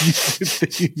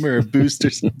theme or a boost or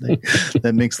something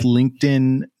that makes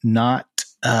LinkedIn not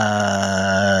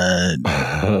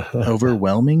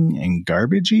overwhelming and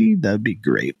garbagey, that'd be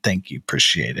great. Thank you.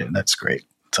 Appreciate it. That's great.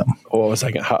 So, what was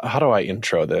I? How do I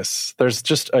intro this? There's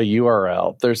just a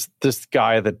URL. There's this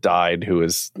guy that died who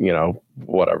is,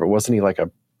 whatever. Wasn't he like a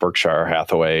Berkshire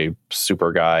Hathaway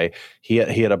super guy? He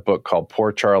had a book called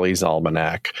Poor Charlie's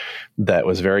Almanack that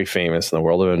was very famous in the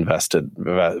world of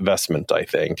investment, I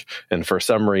think. And for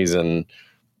some reason,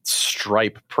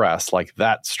 Stripe Press, like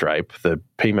that Stripe, the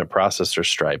payment processor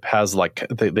Stripe, has like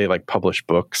they like publish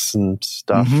books and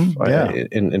stuff.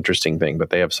 An interesting thing,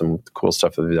 but they have some cool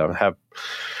stuff that they don't have.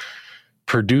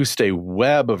 Produced a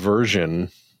web version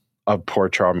of Poor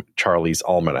Charlie's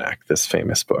Almanack, this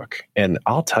famous book, and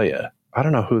I'll tell you, I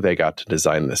don't know who they got to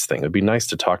design this thing. It'd be nice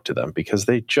to talk to them because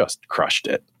they just crushed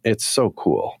it. It's so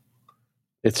cool.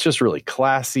 It's just really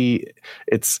classy.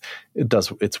 It's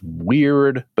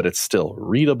weird, but it's still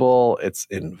readable. It's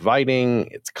inviting.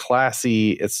 It's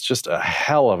classy. It's just a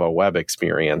hell of a web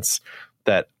experience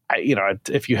that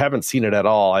if you haven't seen it at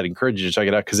all, I'd encourage you to check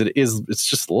it out because it's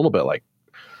just a little bit like,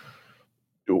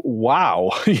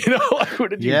 wow, like who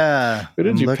did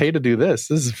you pay to do this?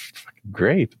 This is fucking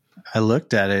great. I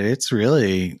looked at it. It's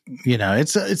really,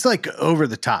 it's like over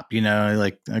the top,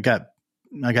 like I got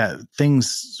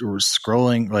things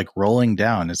scrolling, like rolling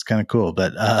down. It's kind of cool,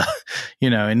 but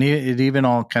and it even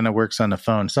all kind of works on the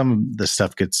phone. Some of the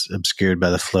stuff gets obscured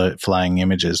by the flying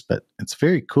images, but it's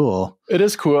very cool. It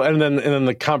is cool, and then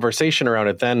the conversation around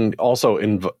it then also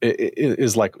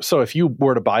is like, so if you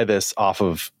were to buy this off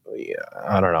of,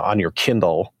 I don't know, on your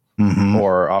Kindle. Mm-hmm.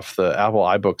 Or off the Apple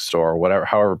iBook store or whatever,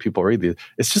 however people read these,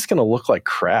 it's just going to look like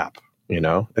crap.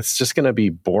 It's just going to be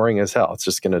boring as hell. It's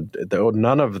just going to,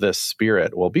 none of this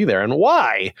spirit will be there. And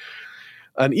why?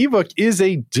 An ebook is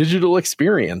a digital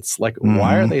experience. Like,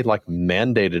 why are they like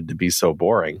mandated to be so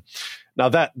boring? Now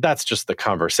that's just the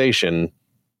conversation.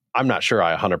 I'm not sure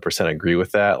I 100% agree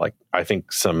with that. Like, I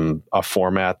think a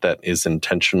format that is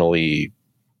intentionally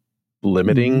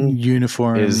limiting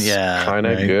uniform is kind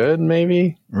of good,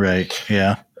 maybe. Right.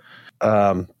 Yeah.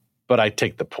 But I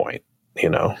take the point,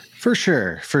 For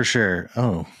sure.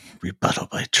 Oh, rebuttal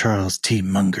by Charles T.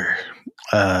 Munger.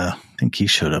 I think he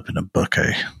showed up in a book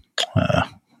I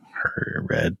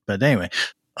read. But anyway,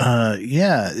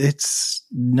 this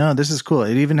is cool.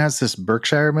 It even has this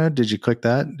Berkshire mode. Did you click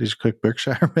that? Did you click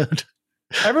Berkshire mode?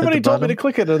 Everybody told me to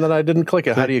click it, and then I didn't click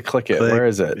it. How do you click it? Where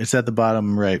is it? It's at the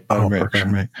bottom right. Bottom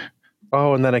right.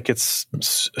 Oh, and then it gets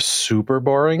super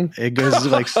boring. It goes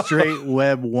like straight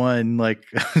web one, like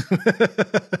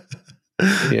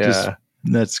yeah,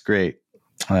 that's great.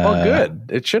 Well, good.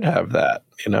 It should have that,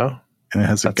 And it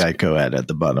has a Geico ad at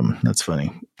the bottom. That's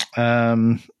funny.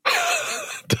 Does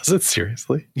it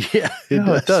seriously? Yeah,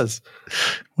 it does.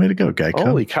 Way to go, Geico!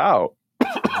 Holy cow!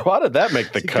 Why did that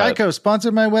make the cut? Geico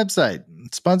sponsored my website.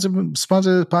 Sponsor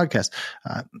the podcast.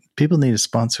 People need to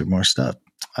sponsor more stuff.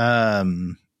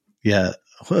 Yeah.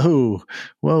 Whoa.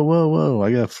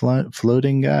 I got a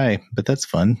floating guy, but that's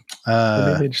fun.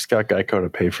 Maybe they just got Geico to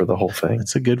pay for the whole thing.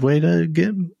 It's a good way to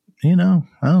get, I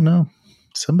don't know.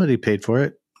 Somebody paid for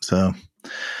it. So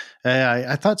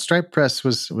I thought Stripe Press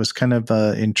was kind of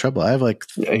in trouble. I have like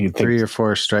 3 or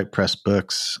 4 Stripe Press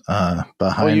books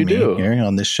behind me here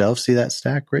on this shelf. See that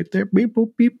stack right there? Beep,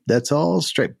 boop, beep. That's all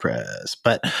Stripe Press.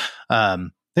 But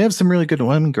they have some really good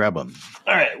ones. Let me grab them.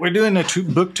 All right. We're doing a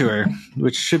book tour,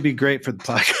 which should be great for the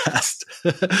podcast.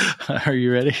 Are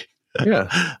you ready?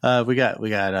 Yeah. We got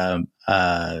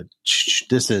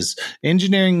this is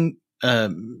Engineering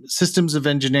Systems of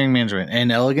Engineering Management,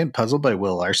 An Elegant Puzzle by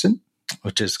Will Larson,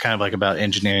 which is kind of like about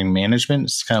engineering management.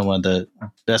 It's kind of one of the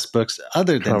best books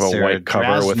other than kind of Sarah a white cover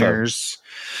Drasner's.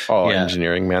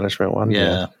 Engineering management one.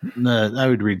 Yeah. I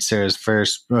would read Sarah's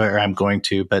first, or I'm going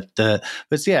to, but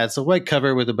yeah, it's a white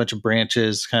cover with a bunch of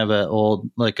branches, kind of a old,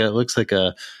 looks like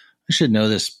I should know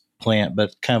this plant,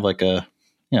 but kind of like a,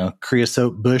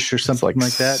 creosote bush or something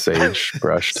like that.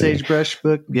 Sagebrush. Sagebrush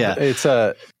book. Yeah. It's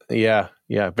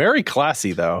very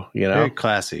classy though, Very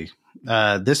classy.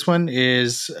 This one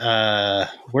is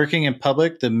Working in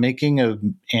Public, the Making of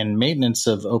and Maintenance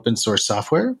of Open Source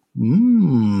Software.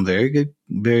 Very good.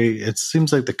 It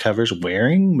seems like the cover's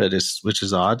wearing, which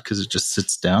is odd because it just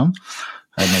sits down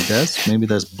at my desk. Maybe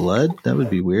that's blood. That would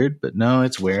be weird, but no,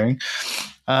 it's wearing.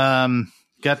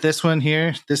 Got this one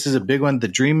here. This is a big one, The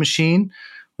Dream Machine,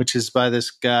 which is by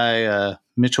this guy,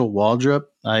 Mitchell Waldrop.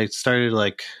 I started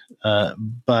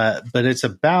but it's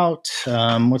about,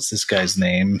 what's this guy's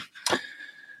name?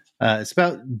 It's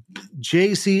about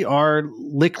JCR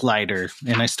Licklider.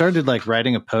 And I started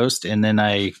writing a post, and then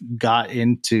I got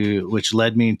into, which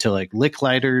led me to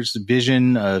Licklider's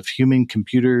vision of human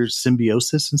computer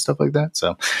symbiosis and stuff like that.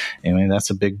 So anyway,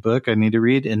 that's a big book I need to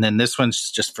read. And then this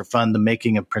one's just for fun, The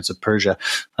Making of Prince of Persia,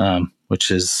 which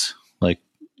is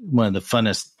one of the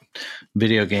funnest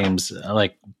video games,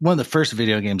 one of the first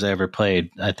video games I ever played,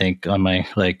 I think, on my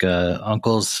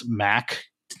uncle's Mac,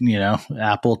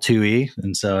 Apple IIe.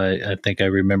 And so I think I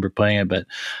remember playing it, but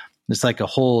it's a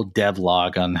whole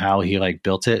devlog on how he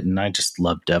built it. And I just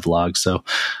love devlogs. So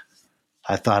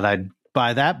I thought I'd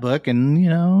buy that book, and,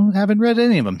 haven't read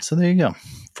any of them. So there you go.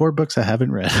 4 books I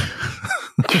haven't read.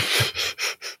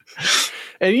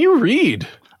 And you read.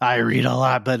 I read a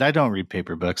lot, but I don't read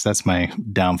paper books. That's my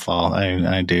downfall.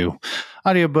 I do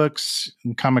audiobooks,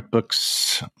 comic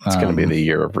books. It's going to be the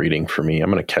year of reading for me.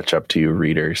 I'm going to catch up to you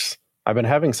readers. I've been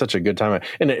having such a good time.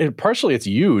 And partially it's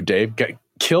you, Dave,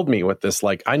 killed me with this.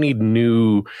 I need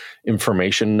new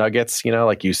information nuggets,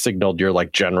 you signaled your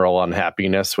general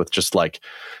unhappiness with just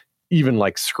even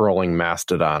scrolling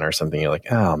Mastodon or something. You're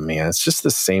oh man, it's just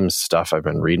the same stuff I've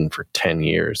been reading for 10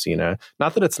 years,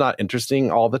 Not that it's not interesting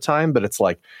all the time, but it's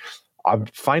I'm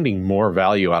finding more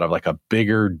value out of a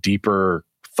bigger, deeper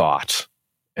thought.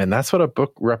 And that's what a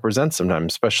book represents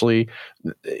sometimes, especially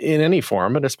in any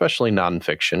form, but especially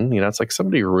nonfiction. It's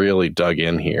somebody really dug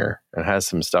in here and has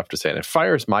some stuff to say. And it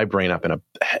fires my brain up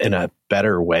in a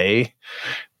better way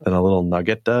than a little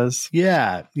nugget does.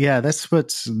 Yeah. That's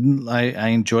what's I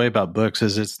enjoy about books,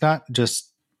 is it's not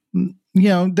just,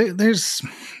 there's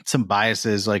some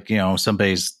biases,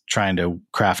 somebody's trying to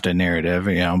craft a narrative,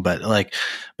 but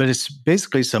it's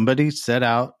basically somebody set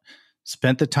out,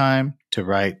 spent the time to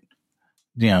write,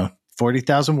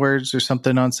 40,000 words or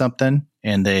something on something,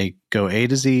 and they go A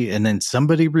to Z, and then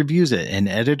somebody reviews it, an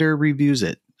editor reviews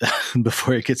it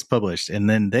before it gets published. And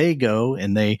then they go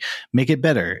and they make it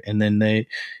better. And then they,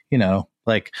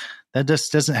 like that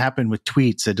just doesn't happen with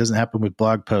tweets. It doesn't happen with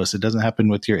blog posts. It doesn't happen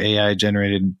with your AI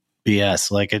generated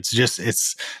BS. Like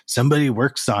it's somebody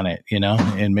works on it,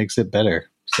 and makes it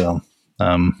better. So,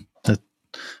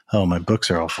 my books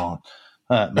are all falling.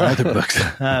 My other books.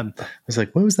 I was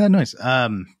like, what was that noise?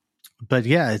 But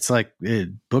yeah, it's like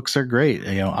books are great.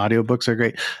 Audiobooks are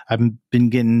great. I've been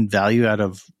getting value out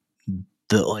of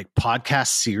the like podcast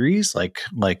series, like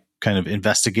kind of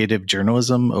investigative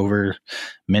journalism over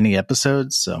many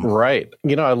episodes. So. Right.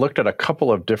 I looked at a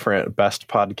couple of different best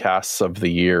podcasts of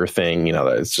the year thing.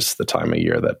 It's just the time of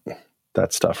year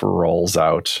that stuff rolls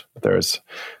out. There's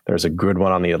a good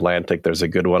one on the Atlantic. There's a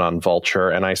good one on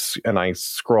Vulture. And I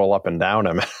scroll up and down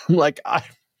them. I'm like, I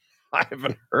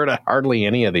haven't heard of hardly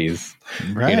any of these.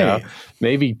 Right.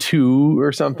 Maybe two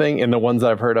or something. And the ones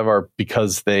I've heard of are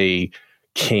because they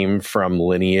came from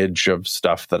lineage of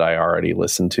stuff that I already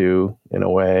listened to in a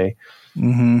way.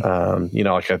 Mm-hmm.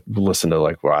 Like I listened to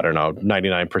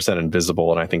 99%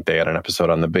 Invisible, and I think they had an episode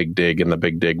on the Big Dig, and the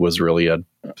Big Dig was really a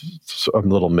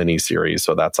little mini series.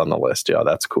 So that's on the list. Yeah,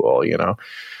 that's cool.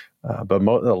 But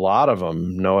a lot of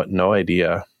them, no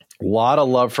idea. A lot of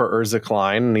love for Urza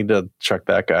Klein. Need to check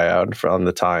that guy out on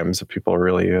the Times. People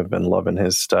really have been loving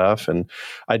his stuff. And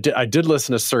I did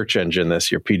listen to Search Engine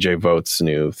this year, PJ Vogt's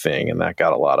new thing, and that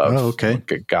got a lot of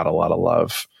got a lot of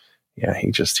love. Yeah,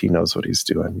 he knows what he's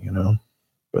doing,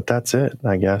 But that's it,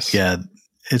 I guess. Yeah,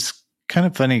 it's kind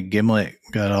of funny. Gimlet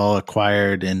got all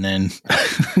acquired and then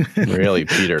really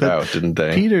petered out, didn't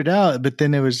they? Petered out, but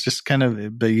then it was just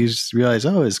but you just realize,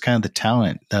 it's kind of the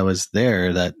talent that was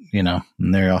there that,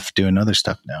 and they're off doing other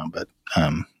stuff now. But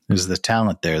it was the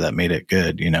talent there that made it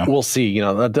good, We'll see.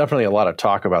 Definitely a lot of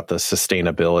talk about the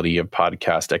sustainability of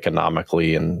podcast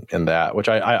economically and that, which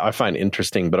I find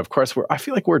interesting. But of course, I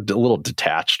feel like we're a little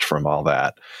detached from all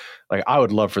that. Like, I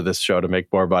would love for this show to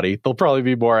make more money. There'll probably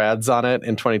be more ads on it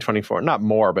in 2024. Not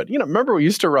more, but, remember we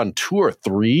used to run 2 or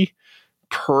 3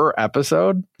 per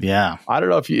episode? Yeah. I don't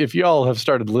know if you all have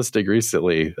started listing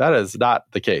recently. That is not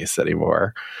the case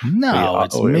anymore. No,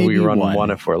 we run one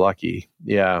if we're lucky.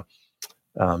 Yeah.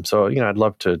 So, I'd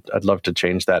love to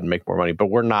change that and make more money, but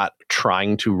we're not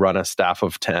trying to run a staff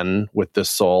of 10 with the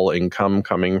sole income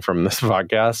coming from this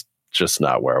podcast. Just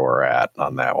not where we're at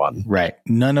on that one. Right.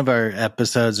 None of our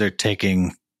episodes are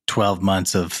taking 12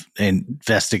 months of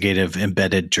investigative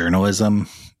embedded journalism.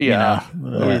 Yeah.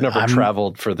 We've never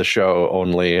traveled for the show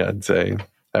only, I'd say,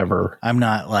 ever. I'm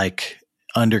not like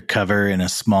undercover in a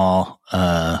small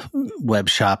web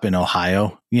shop in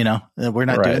Ohio. We're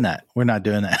not doing that. We're not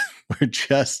doing that. We're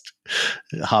just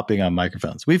hopping on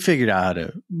microphones. We figured out how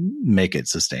to make it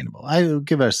sustainable. I will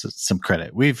give us some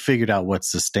credit. We've figured out what's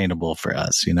sustainable for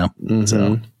us, Mm-hmm.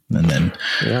 So, and then,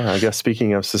 I guess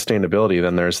speaking of sustainability,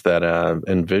 then there's that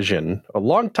Envision. A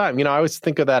long time, I always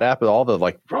think of that app with all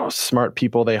the smart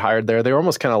people they hired there. They were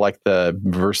almost kind of like the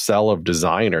Vercel of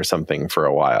design or something for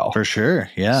a while. For sure,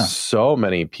 yeah. So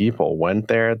many people went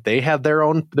there. They had their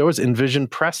own. There was Envision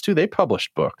Press too. They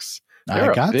published books.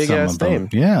 I got big some of them.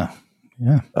 Yeah.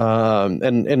 Yeah.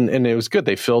 And it was good.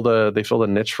 They filled a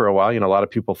niche for a while. A lot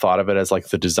of people thought of it as like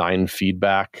the design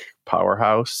feedback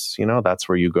powerhouse. That's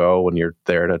where you go when you're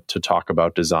there to talk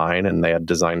about design, and they had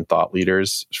design thought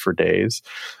leaders for days.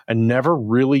 I never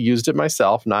really used it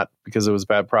myself, not because it was a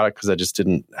bad product, because I just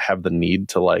didn't have the need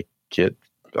to get,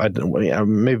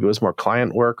 maybe it was more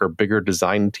client work or bigger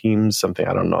design teams, something.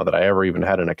 I don't know that I ever even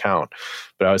had an account,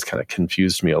 but it always kind of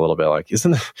confused me a little bit. Like,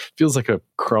 feels like a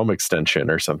Chrome extension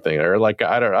or something, or I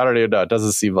don't even know. It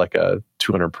doesn't seem like a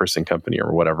 200-person company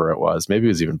or whatever it was. Maybe it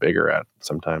was even bigger at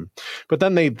some time, but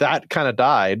then that kind of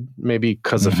died, maybe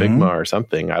because of Figma or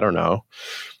something. I don't know.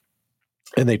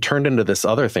 And they turned into this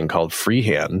other thing called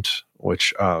Freehand,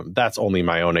 which that's only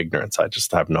my own ignorance. I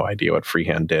just have no idea what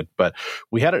Freehand did. But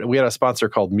we had a sponsor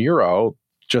called Miro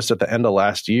just at the end of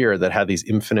last year that had these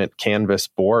infinite canvas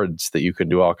boards that you could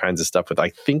do all kinds of stuff with. I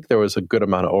think there was a good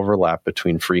amount of overlap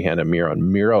between Freehand and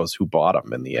Miro's who bought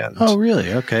them in the end. Oh,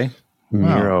 really? Okay.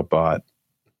 Miro bought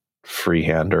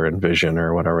Freehand or Envision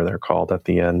or whatever they're called at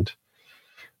the end.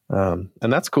 And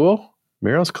that's cool.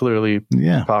 Miro's clearly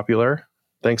popular.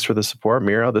 Thanks for the support,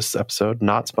 Miro. This episode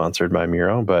not sponsored by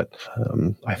Miro, but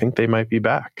I think they might be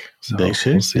back. So they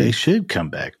should. We'll they should come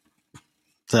back.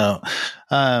 So,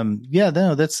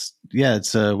 it's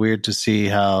weird to see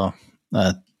how.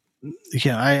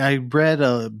 I read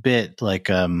a bit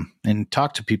and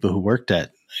talked to people who worked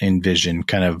at Envision,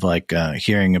 kind of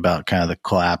hearing about kind of the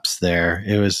collapse there.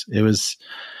 It was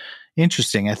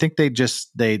interesting. I think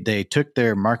they took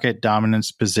their market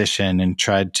dominance position and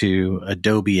tried to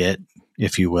Adobe it,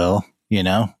 if you will,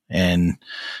 and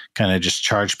kind of just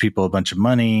charge people a bunch of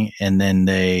money. And then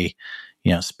they,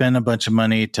 spend a bunch of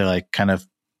money to like kind of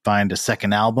find a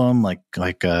second album, like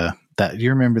that.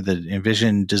 You remember the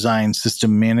Envision Design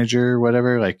System Manager or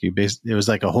whatever? Like it was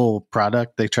like a whole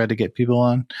product they tried to get people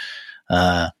on.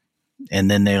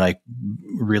 And then they like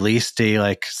released a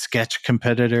like sketch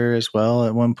competitor as well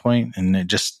at one point, and it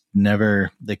just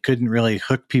they couldn't really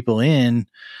hook people in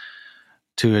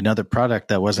to another product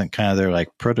that wasn't kind of their like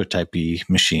prototypey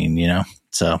machine,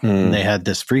 So they had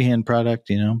this freehand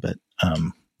product, but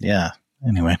yeah.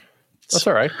 Anyway, that's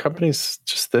all right. Companies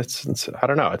just I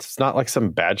don't know. It's not like some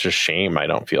badge of shame. I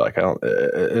don't feel like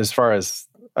as far as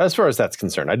that's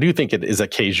concerned. I do think it is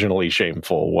occasionally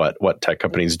shameful what tech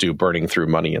companies do, burning through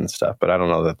money and stuff. But I don't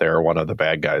know that they're one of the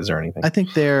bad guys or anything. I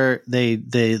think the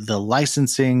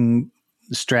licensing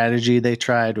strategy they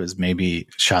tried was maybe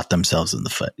shot themselves in the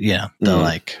foot. Yeah,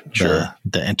 the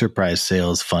enterprise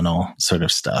sales funnel sort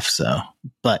of stuff. So,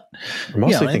 but I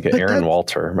mostly think of Aaron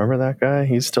Walter. Remember that guy?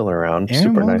 He's still around.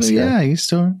 Super nice guy. Yeah, he's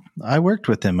still. I worked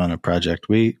with him on a project.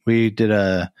 We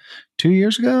did 2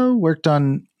 years ago. Worked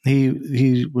on.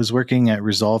 He was working at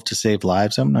Resolve to Save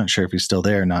Lives. I'm not sure if he's still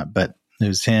there or not, but it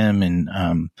was him and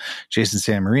Jason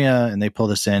Santamaria, and they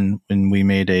pulled us in when we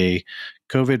made a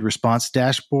COVID response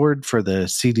dashboard for the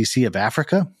CDC of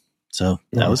Africa. So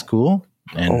that was cool.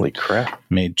 And holy crap.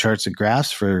 Made charts and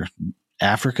graphs for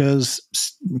Africa's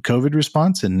COVID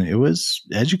response, and it was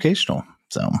educational.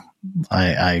 So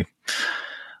it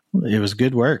was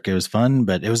good work. It was fun,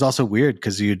 but it was also weird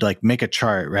because you'd like make a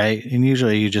chart, right? And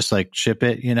usually you just like ship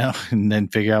it, and then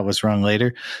figure out what's wrong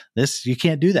later. You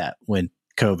can't do that when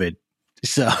COVID.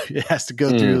 So it has to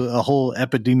go through a whole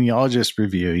epidemiologist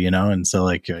review, and so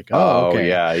like you're like, oh, okay.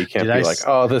 Yeah, you can't be like,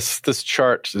 oh, this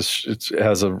chart it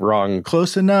has a wrong.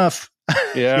 Close enough.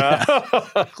 Yeah.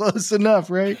 Close enough,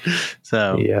 right?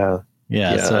 So yeah.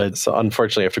 So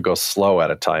unfortunately, you have to go slow at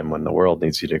a time when the world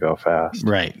needs you to go fast.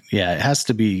 Right. Yeah, it has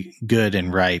to be good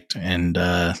and right, and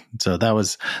so that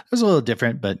was a little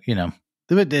different, but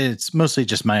it's mostly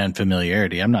just my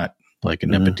unfamiliarity. I'm not like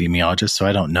an epidemiologist, so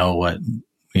I don't know what.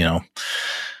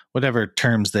 Whatever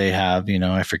terms they have,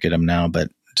 I forget them now, but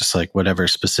just like whatever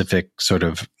specific sort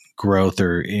of growth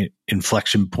or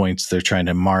inflection points they're trying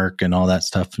to mark and all that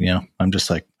stuff, I'm just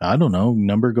like, I don't know,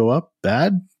 number go up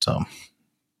bad. So,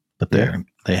 but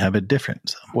they have it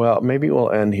different. So. Well, maybe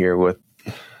we'll end here with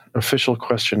official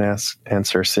question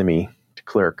answer Simi to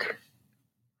Clerk.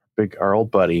 Our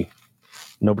old buddy.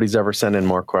 Nobody's ever sent in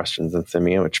more questions than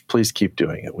Simi, which please keep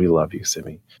doing it. We love you,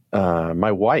 Simi.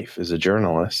 My wife is a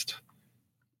journalist,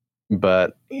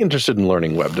 but interested in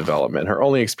learning web development. Her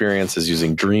only experience is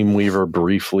using Dreamweaver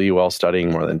briefly while studying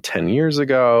more than 10 years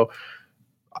ago.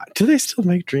 Do they still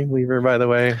make Dreamweaver, by the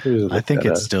way? I think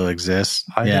it still exists.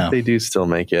 I think they do still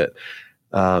make it.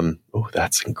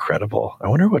 That's incredible. I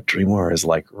wonder what Dreamweaver is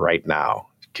like right now.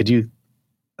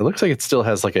 It looks like it still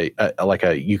has like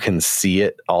a you can see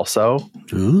it also.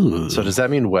 Ooh. So does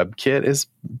that mean WebKit is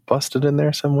busted in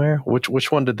there somewhere?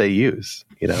 Which one did they use?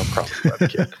 Probably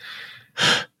WebKit.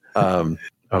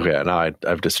 Okay, now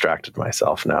I've distracted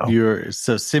myself now.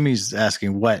 So Simi's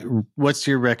asking what's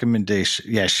your recommendation?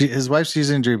 Yeah, his wife's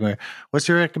using Dreamweaver. What's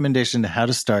your recommendation to how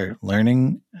to start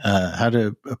learning, how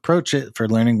to approach it for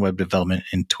learning web development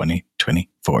in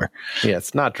 2024? Yeah,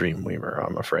 it's not Dreamweaver,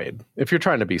 I'm afraid. If you're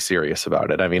trying to be serious about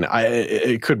it, I mean,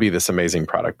 it could be this amazing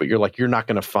product, but you're not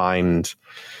going to find.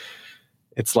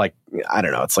 It's like, I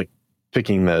don't know. It's like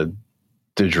picking the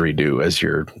didgeridoo as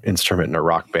your instrument in a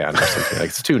rock band or something. Like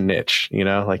it's too niche,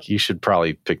 like you should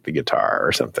probably pick the guitar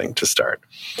or something to start.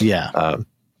 Yeah.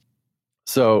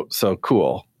 So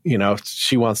cool.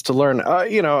 She wants to learn,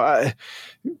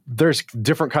 there's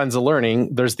different kinds of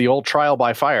learning. There's the old trial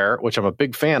by fire, which I'm a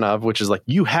big fan of, which is like,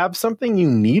 you have something you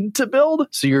need to build.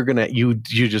 So you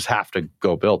just have to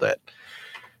go build it.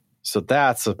 So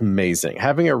that's amazing.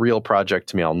 Having a real project,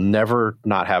 to me, I'll never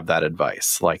not have that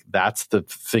advice. Like that's the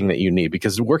thing that you need,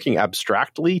 because working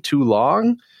abstractly too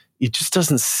long, it just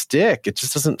doesn't stick. It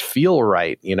just doesn't feel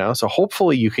right, So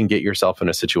hopefully you can get yourself in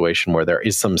a situation where there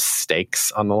is some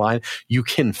stakes on the line. You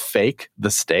can fake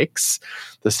the stakes.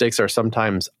 The stakes are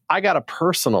sometimes, I got a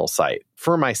personal site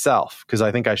for myself because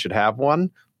I think I should have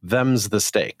one. Them's the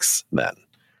stakes then.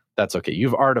 That's okay.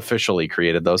 You've artificially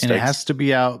created those stakes. And it has to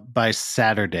be out by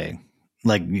Saturday.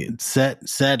 Like set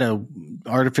a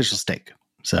artificial stake.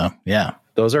 So yeah,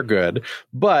 those are good.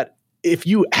 But if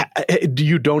you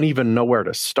don't even know where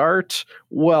to start,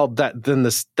 well,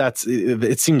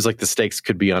 it seems like the stakes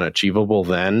could be unachievable.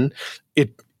 Then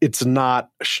it's not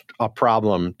a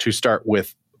problem to start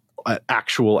with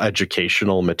actual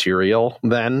educational material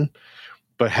then,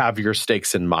 but have your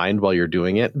stakes in mind while you're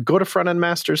doing it. Go to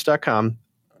frontendmasters.com.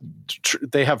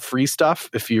 They have free stuff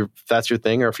if that's your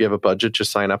thing, or if you have a budget,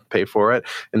 just sign up, pay for it,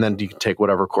 and then you can take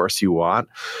whatever course you want.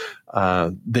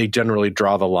 They generally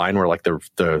draw the line where like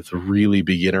the really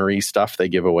beginnery stuff they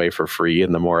give away for free,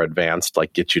 and the more advanced,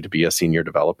 like get you to be a senior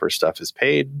developer stuff, is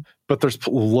paid. But there's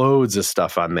loads of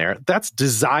stuff on there that's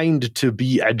designed to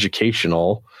be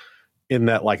educational, in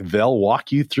that like they'll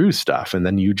walk you through stuff and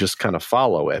then you just kind of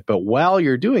follow it. But while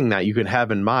you're doing that, you can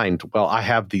have in mind, well, I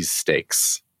have these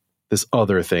stakes, this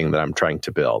other thing that I'm trying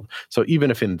to build. So even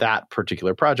if in that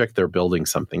particular project, they're building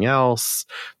something else,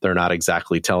 they're not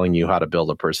exactly telling you how to build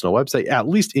a personal website, at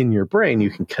least in your brain, you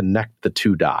can connect the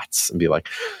two dots and be like,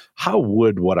 how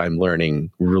would what I'm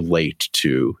learning relate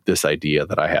to this idea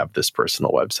that I have this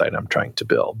personal website I'm trying to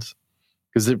build?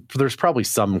 Because there's probably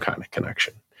some kind of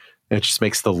connection. And it just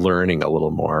makes the learning a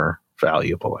little more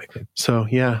valuable, I think. So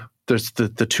yeah, there's the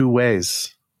two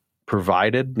ways.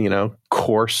 Provided,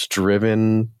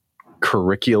 course-driven,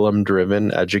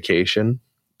 curriculum-driven education,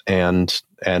 and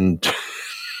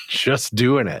just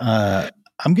doing it.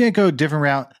 I'm going to go a different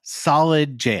route.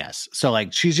 Solid JS. So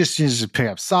like she just needs to pick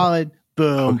up Solid,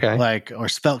 boom, or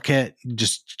SvelteKit,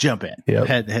 just jump in. Yep.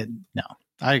 Head. No,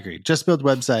 I agree. Just build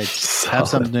websites, have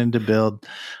something to build.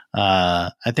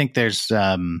 I think there's,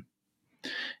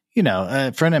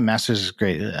 Front-End Masters is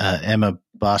great. Emma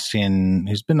Bastian,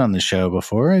 who's been on the show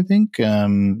before, I think.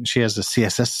 She has a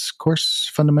CSS course,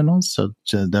 fundamentals. So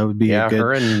that would be a good.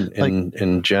 Her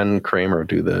and Jen Kramer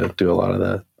do a lot of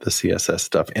the CSS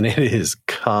stuff, and it is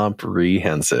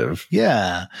comprehensive.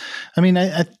 Yeah, I mean,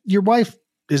 your wife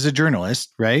is a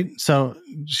journalist, right? So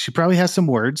she probably has some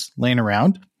words laying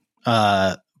around.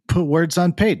 Put words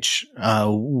on page.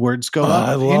 Words go up.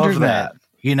 I love internet. That.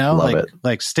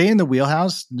 Like stay in the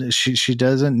wheelhouse. She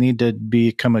doesn't need to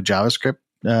become a JavaScript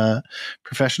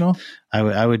professional.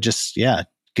 I would just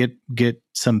get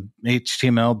some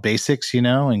HTML basics,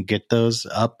 and get those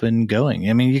up and going.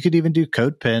 I mean, you could even do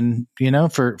CodePen,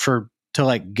 to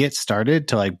like get started,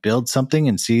 to like build something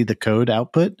and see the code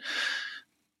output.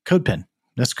 CodePen,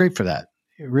 that's great for that.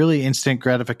 Really instant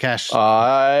gratification.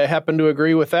 I happen to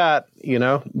agree with that.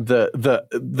 The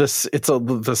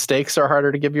stakes are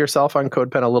harder to give yourself on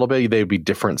CodePen a little bit. They'd be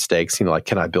different stakes. Like,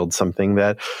 can I build something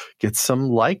that gets some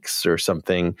likes or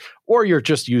something? Or you're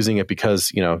just using it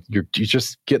because you're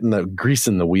just getting the grease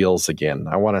in the wheels again.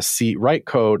 I want to write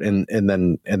code and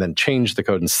then change the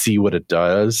code and see what it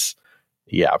does.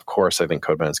 Yeah, of course, I think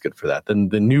CodePen is good for that. Then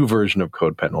the new version of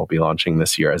CodePen will be launching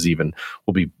this year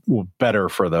will be better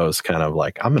for those kind of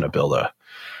like, I'm going to build a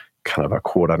kind of a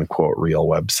quote unquote real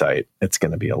website. It's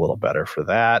going to be a little better for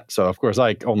that. So of course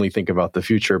I only think about the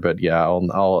future, but yeah, I'll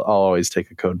always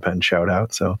take a CodePen shout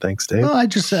out. So thanks, Dave. Well,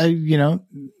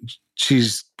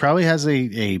 she's probably has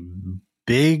a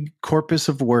big corpus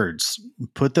of words.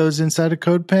 Put those inside a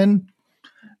CodePen.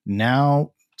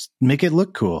 Now make it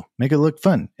look cool, make it look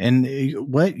fun. And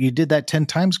you did that 10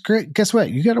 times. Great. Guess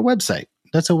what? You got a website.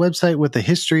 That's a website with a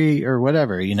history or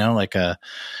whatever, you could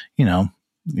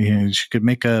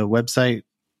make a website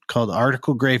called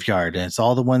Article Graveyard, and it's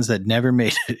all the ones that never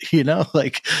made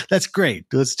it, that's great.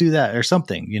 Let's do that or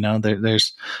something,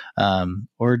 there's,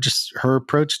 or just her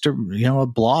approach to, a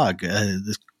blog,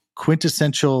 this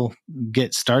quintessential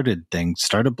get started thing,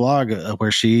 start a blog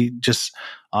where she just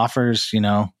offers,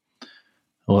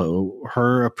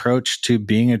 her approach to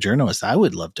being a journalist. I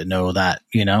would love to know that,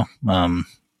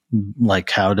 like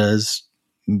how does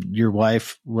your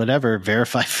wife, whatever,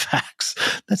 verify facts?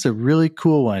 That's a really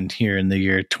cool one here in the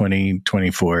year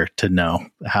 2024 to know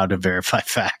how to verify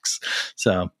facts.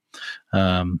 So,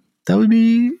 that would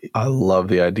be. I love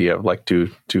the idea of like do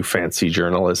fancy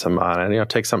journalism on it.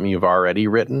 Take something you've already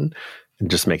written and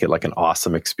just make it like an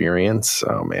awesome experience.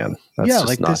 Oh man, that's just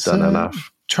like not done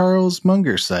enough. Charles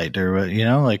Munger site or,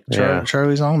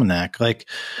 Charlie's Almanack,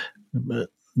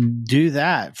 do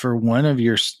that for one of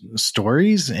your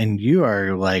stories and you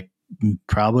are like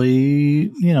probably,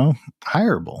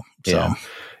 hireable. So.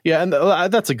 Yeah. And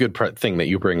that's a good thing that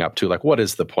you bring up too. Like, what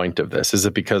is the point of this? Is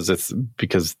it because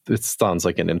it sounds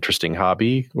like an interesting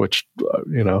hobby, which,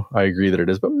 I agree that it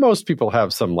is, but most people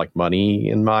have some like money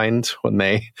in mind when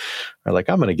they are like,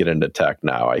 I'm going to get into tech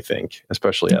now, I think,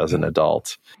 especially as an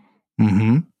adult.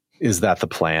 Mm-hmm. Is that the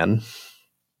plan?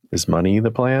 Is money the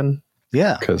plan?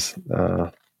 Yeah. Because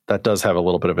that does have a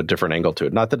little bit of a different angle to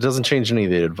it. Not that it doesn't change any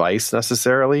of the advice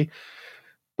necessarily,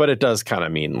 But it does kind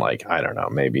of mean like, I don't know,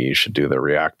 maybe you should do the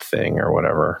React thing or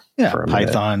whatever. Yeah,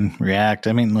 Python, React.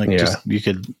 I mean, like just you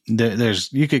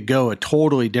could go a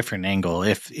totally different angle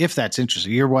if that's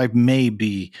interesting. Your wife may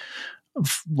be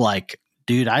like,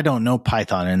 dude, I don't know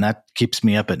Python and that keeps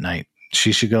me up at night.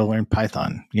 She should go learn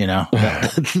Python,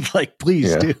 like,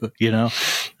 please do,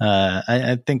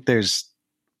 I think there's,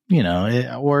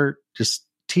 or just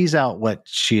tease out what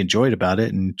she enjoyed about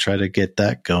it and try to get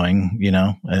that going,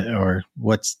 or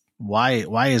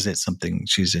why is it something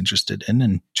she's interested in,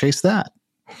 and chase that.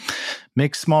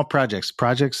 Make small projects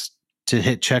to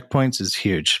hit checkpoints is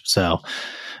huge. So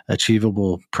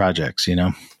achievable projects,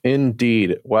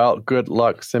 Indeed. Well, good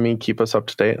luck, Simi. Keep us up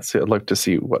to date. So I'd like to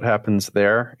see what happens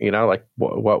there. Like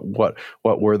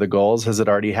what were the goals? Has it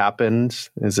already happened?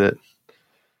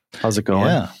 How's it going?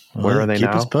 Yeah. Well, where are they keep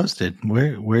now? Keep us posted.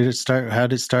 Where did it start? How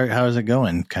did it start? How is it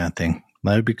going? Kind of thing.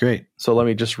 That would be great. So let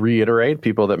me just reiterate,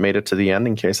 people that made it to the end,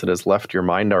 in case it has left your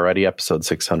mind already, episode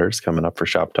 600 is coming up for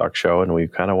Shop Talk Show. And we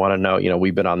kind of want to know,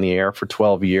 we've been on the air for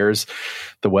 12 years.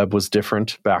 The web was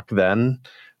different back then.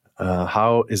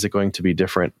 How is it going to be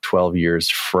different 12 years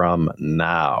from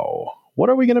now? What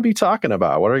are we going to be talking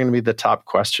about? What are going to be the top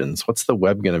questions? What's the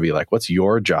web going to be like? What's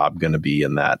your job going to be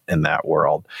in that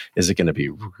world? Is it going to be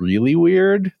really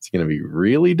weird? Is it going to be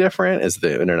really different? Is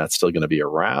the internet still going to be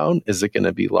around? Is it going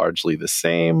to be largely the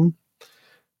same?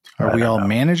 Are we all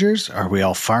managers? Are we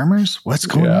all farmers? What's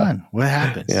going on? What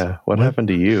happens? Yeah. What happened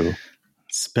to you?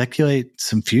 Speculate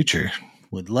some future.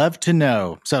 Would love to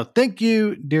know. So thank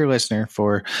you, dear listener,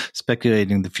 for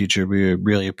speculating the future. We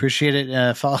really appreciate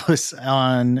it. Follow us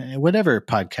on whatever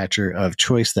podcatcher of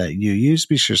choice that you use.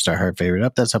 Be sure to start Heart Favorite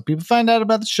up. That's how people find out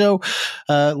about the show.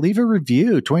 Leave a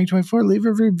review. 2024, leave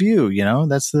a review.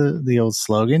 That's the old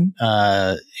slogan.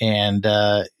 And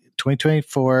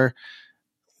 2024,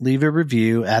 leave a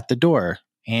review at the door.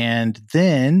 And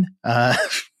then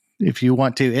if you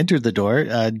want to enter the door,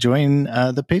 join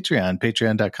the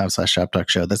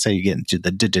patreon.com/shoptalkshow. That's how you get into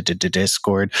the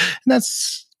Discord. And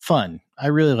that's fun. I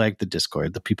really like the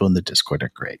Discord. The people in the Discord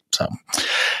are great. So,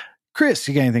 Chris,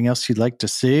 you got anything else you'd like to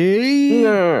say?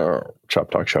 No.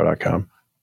 shoptalkshow.com.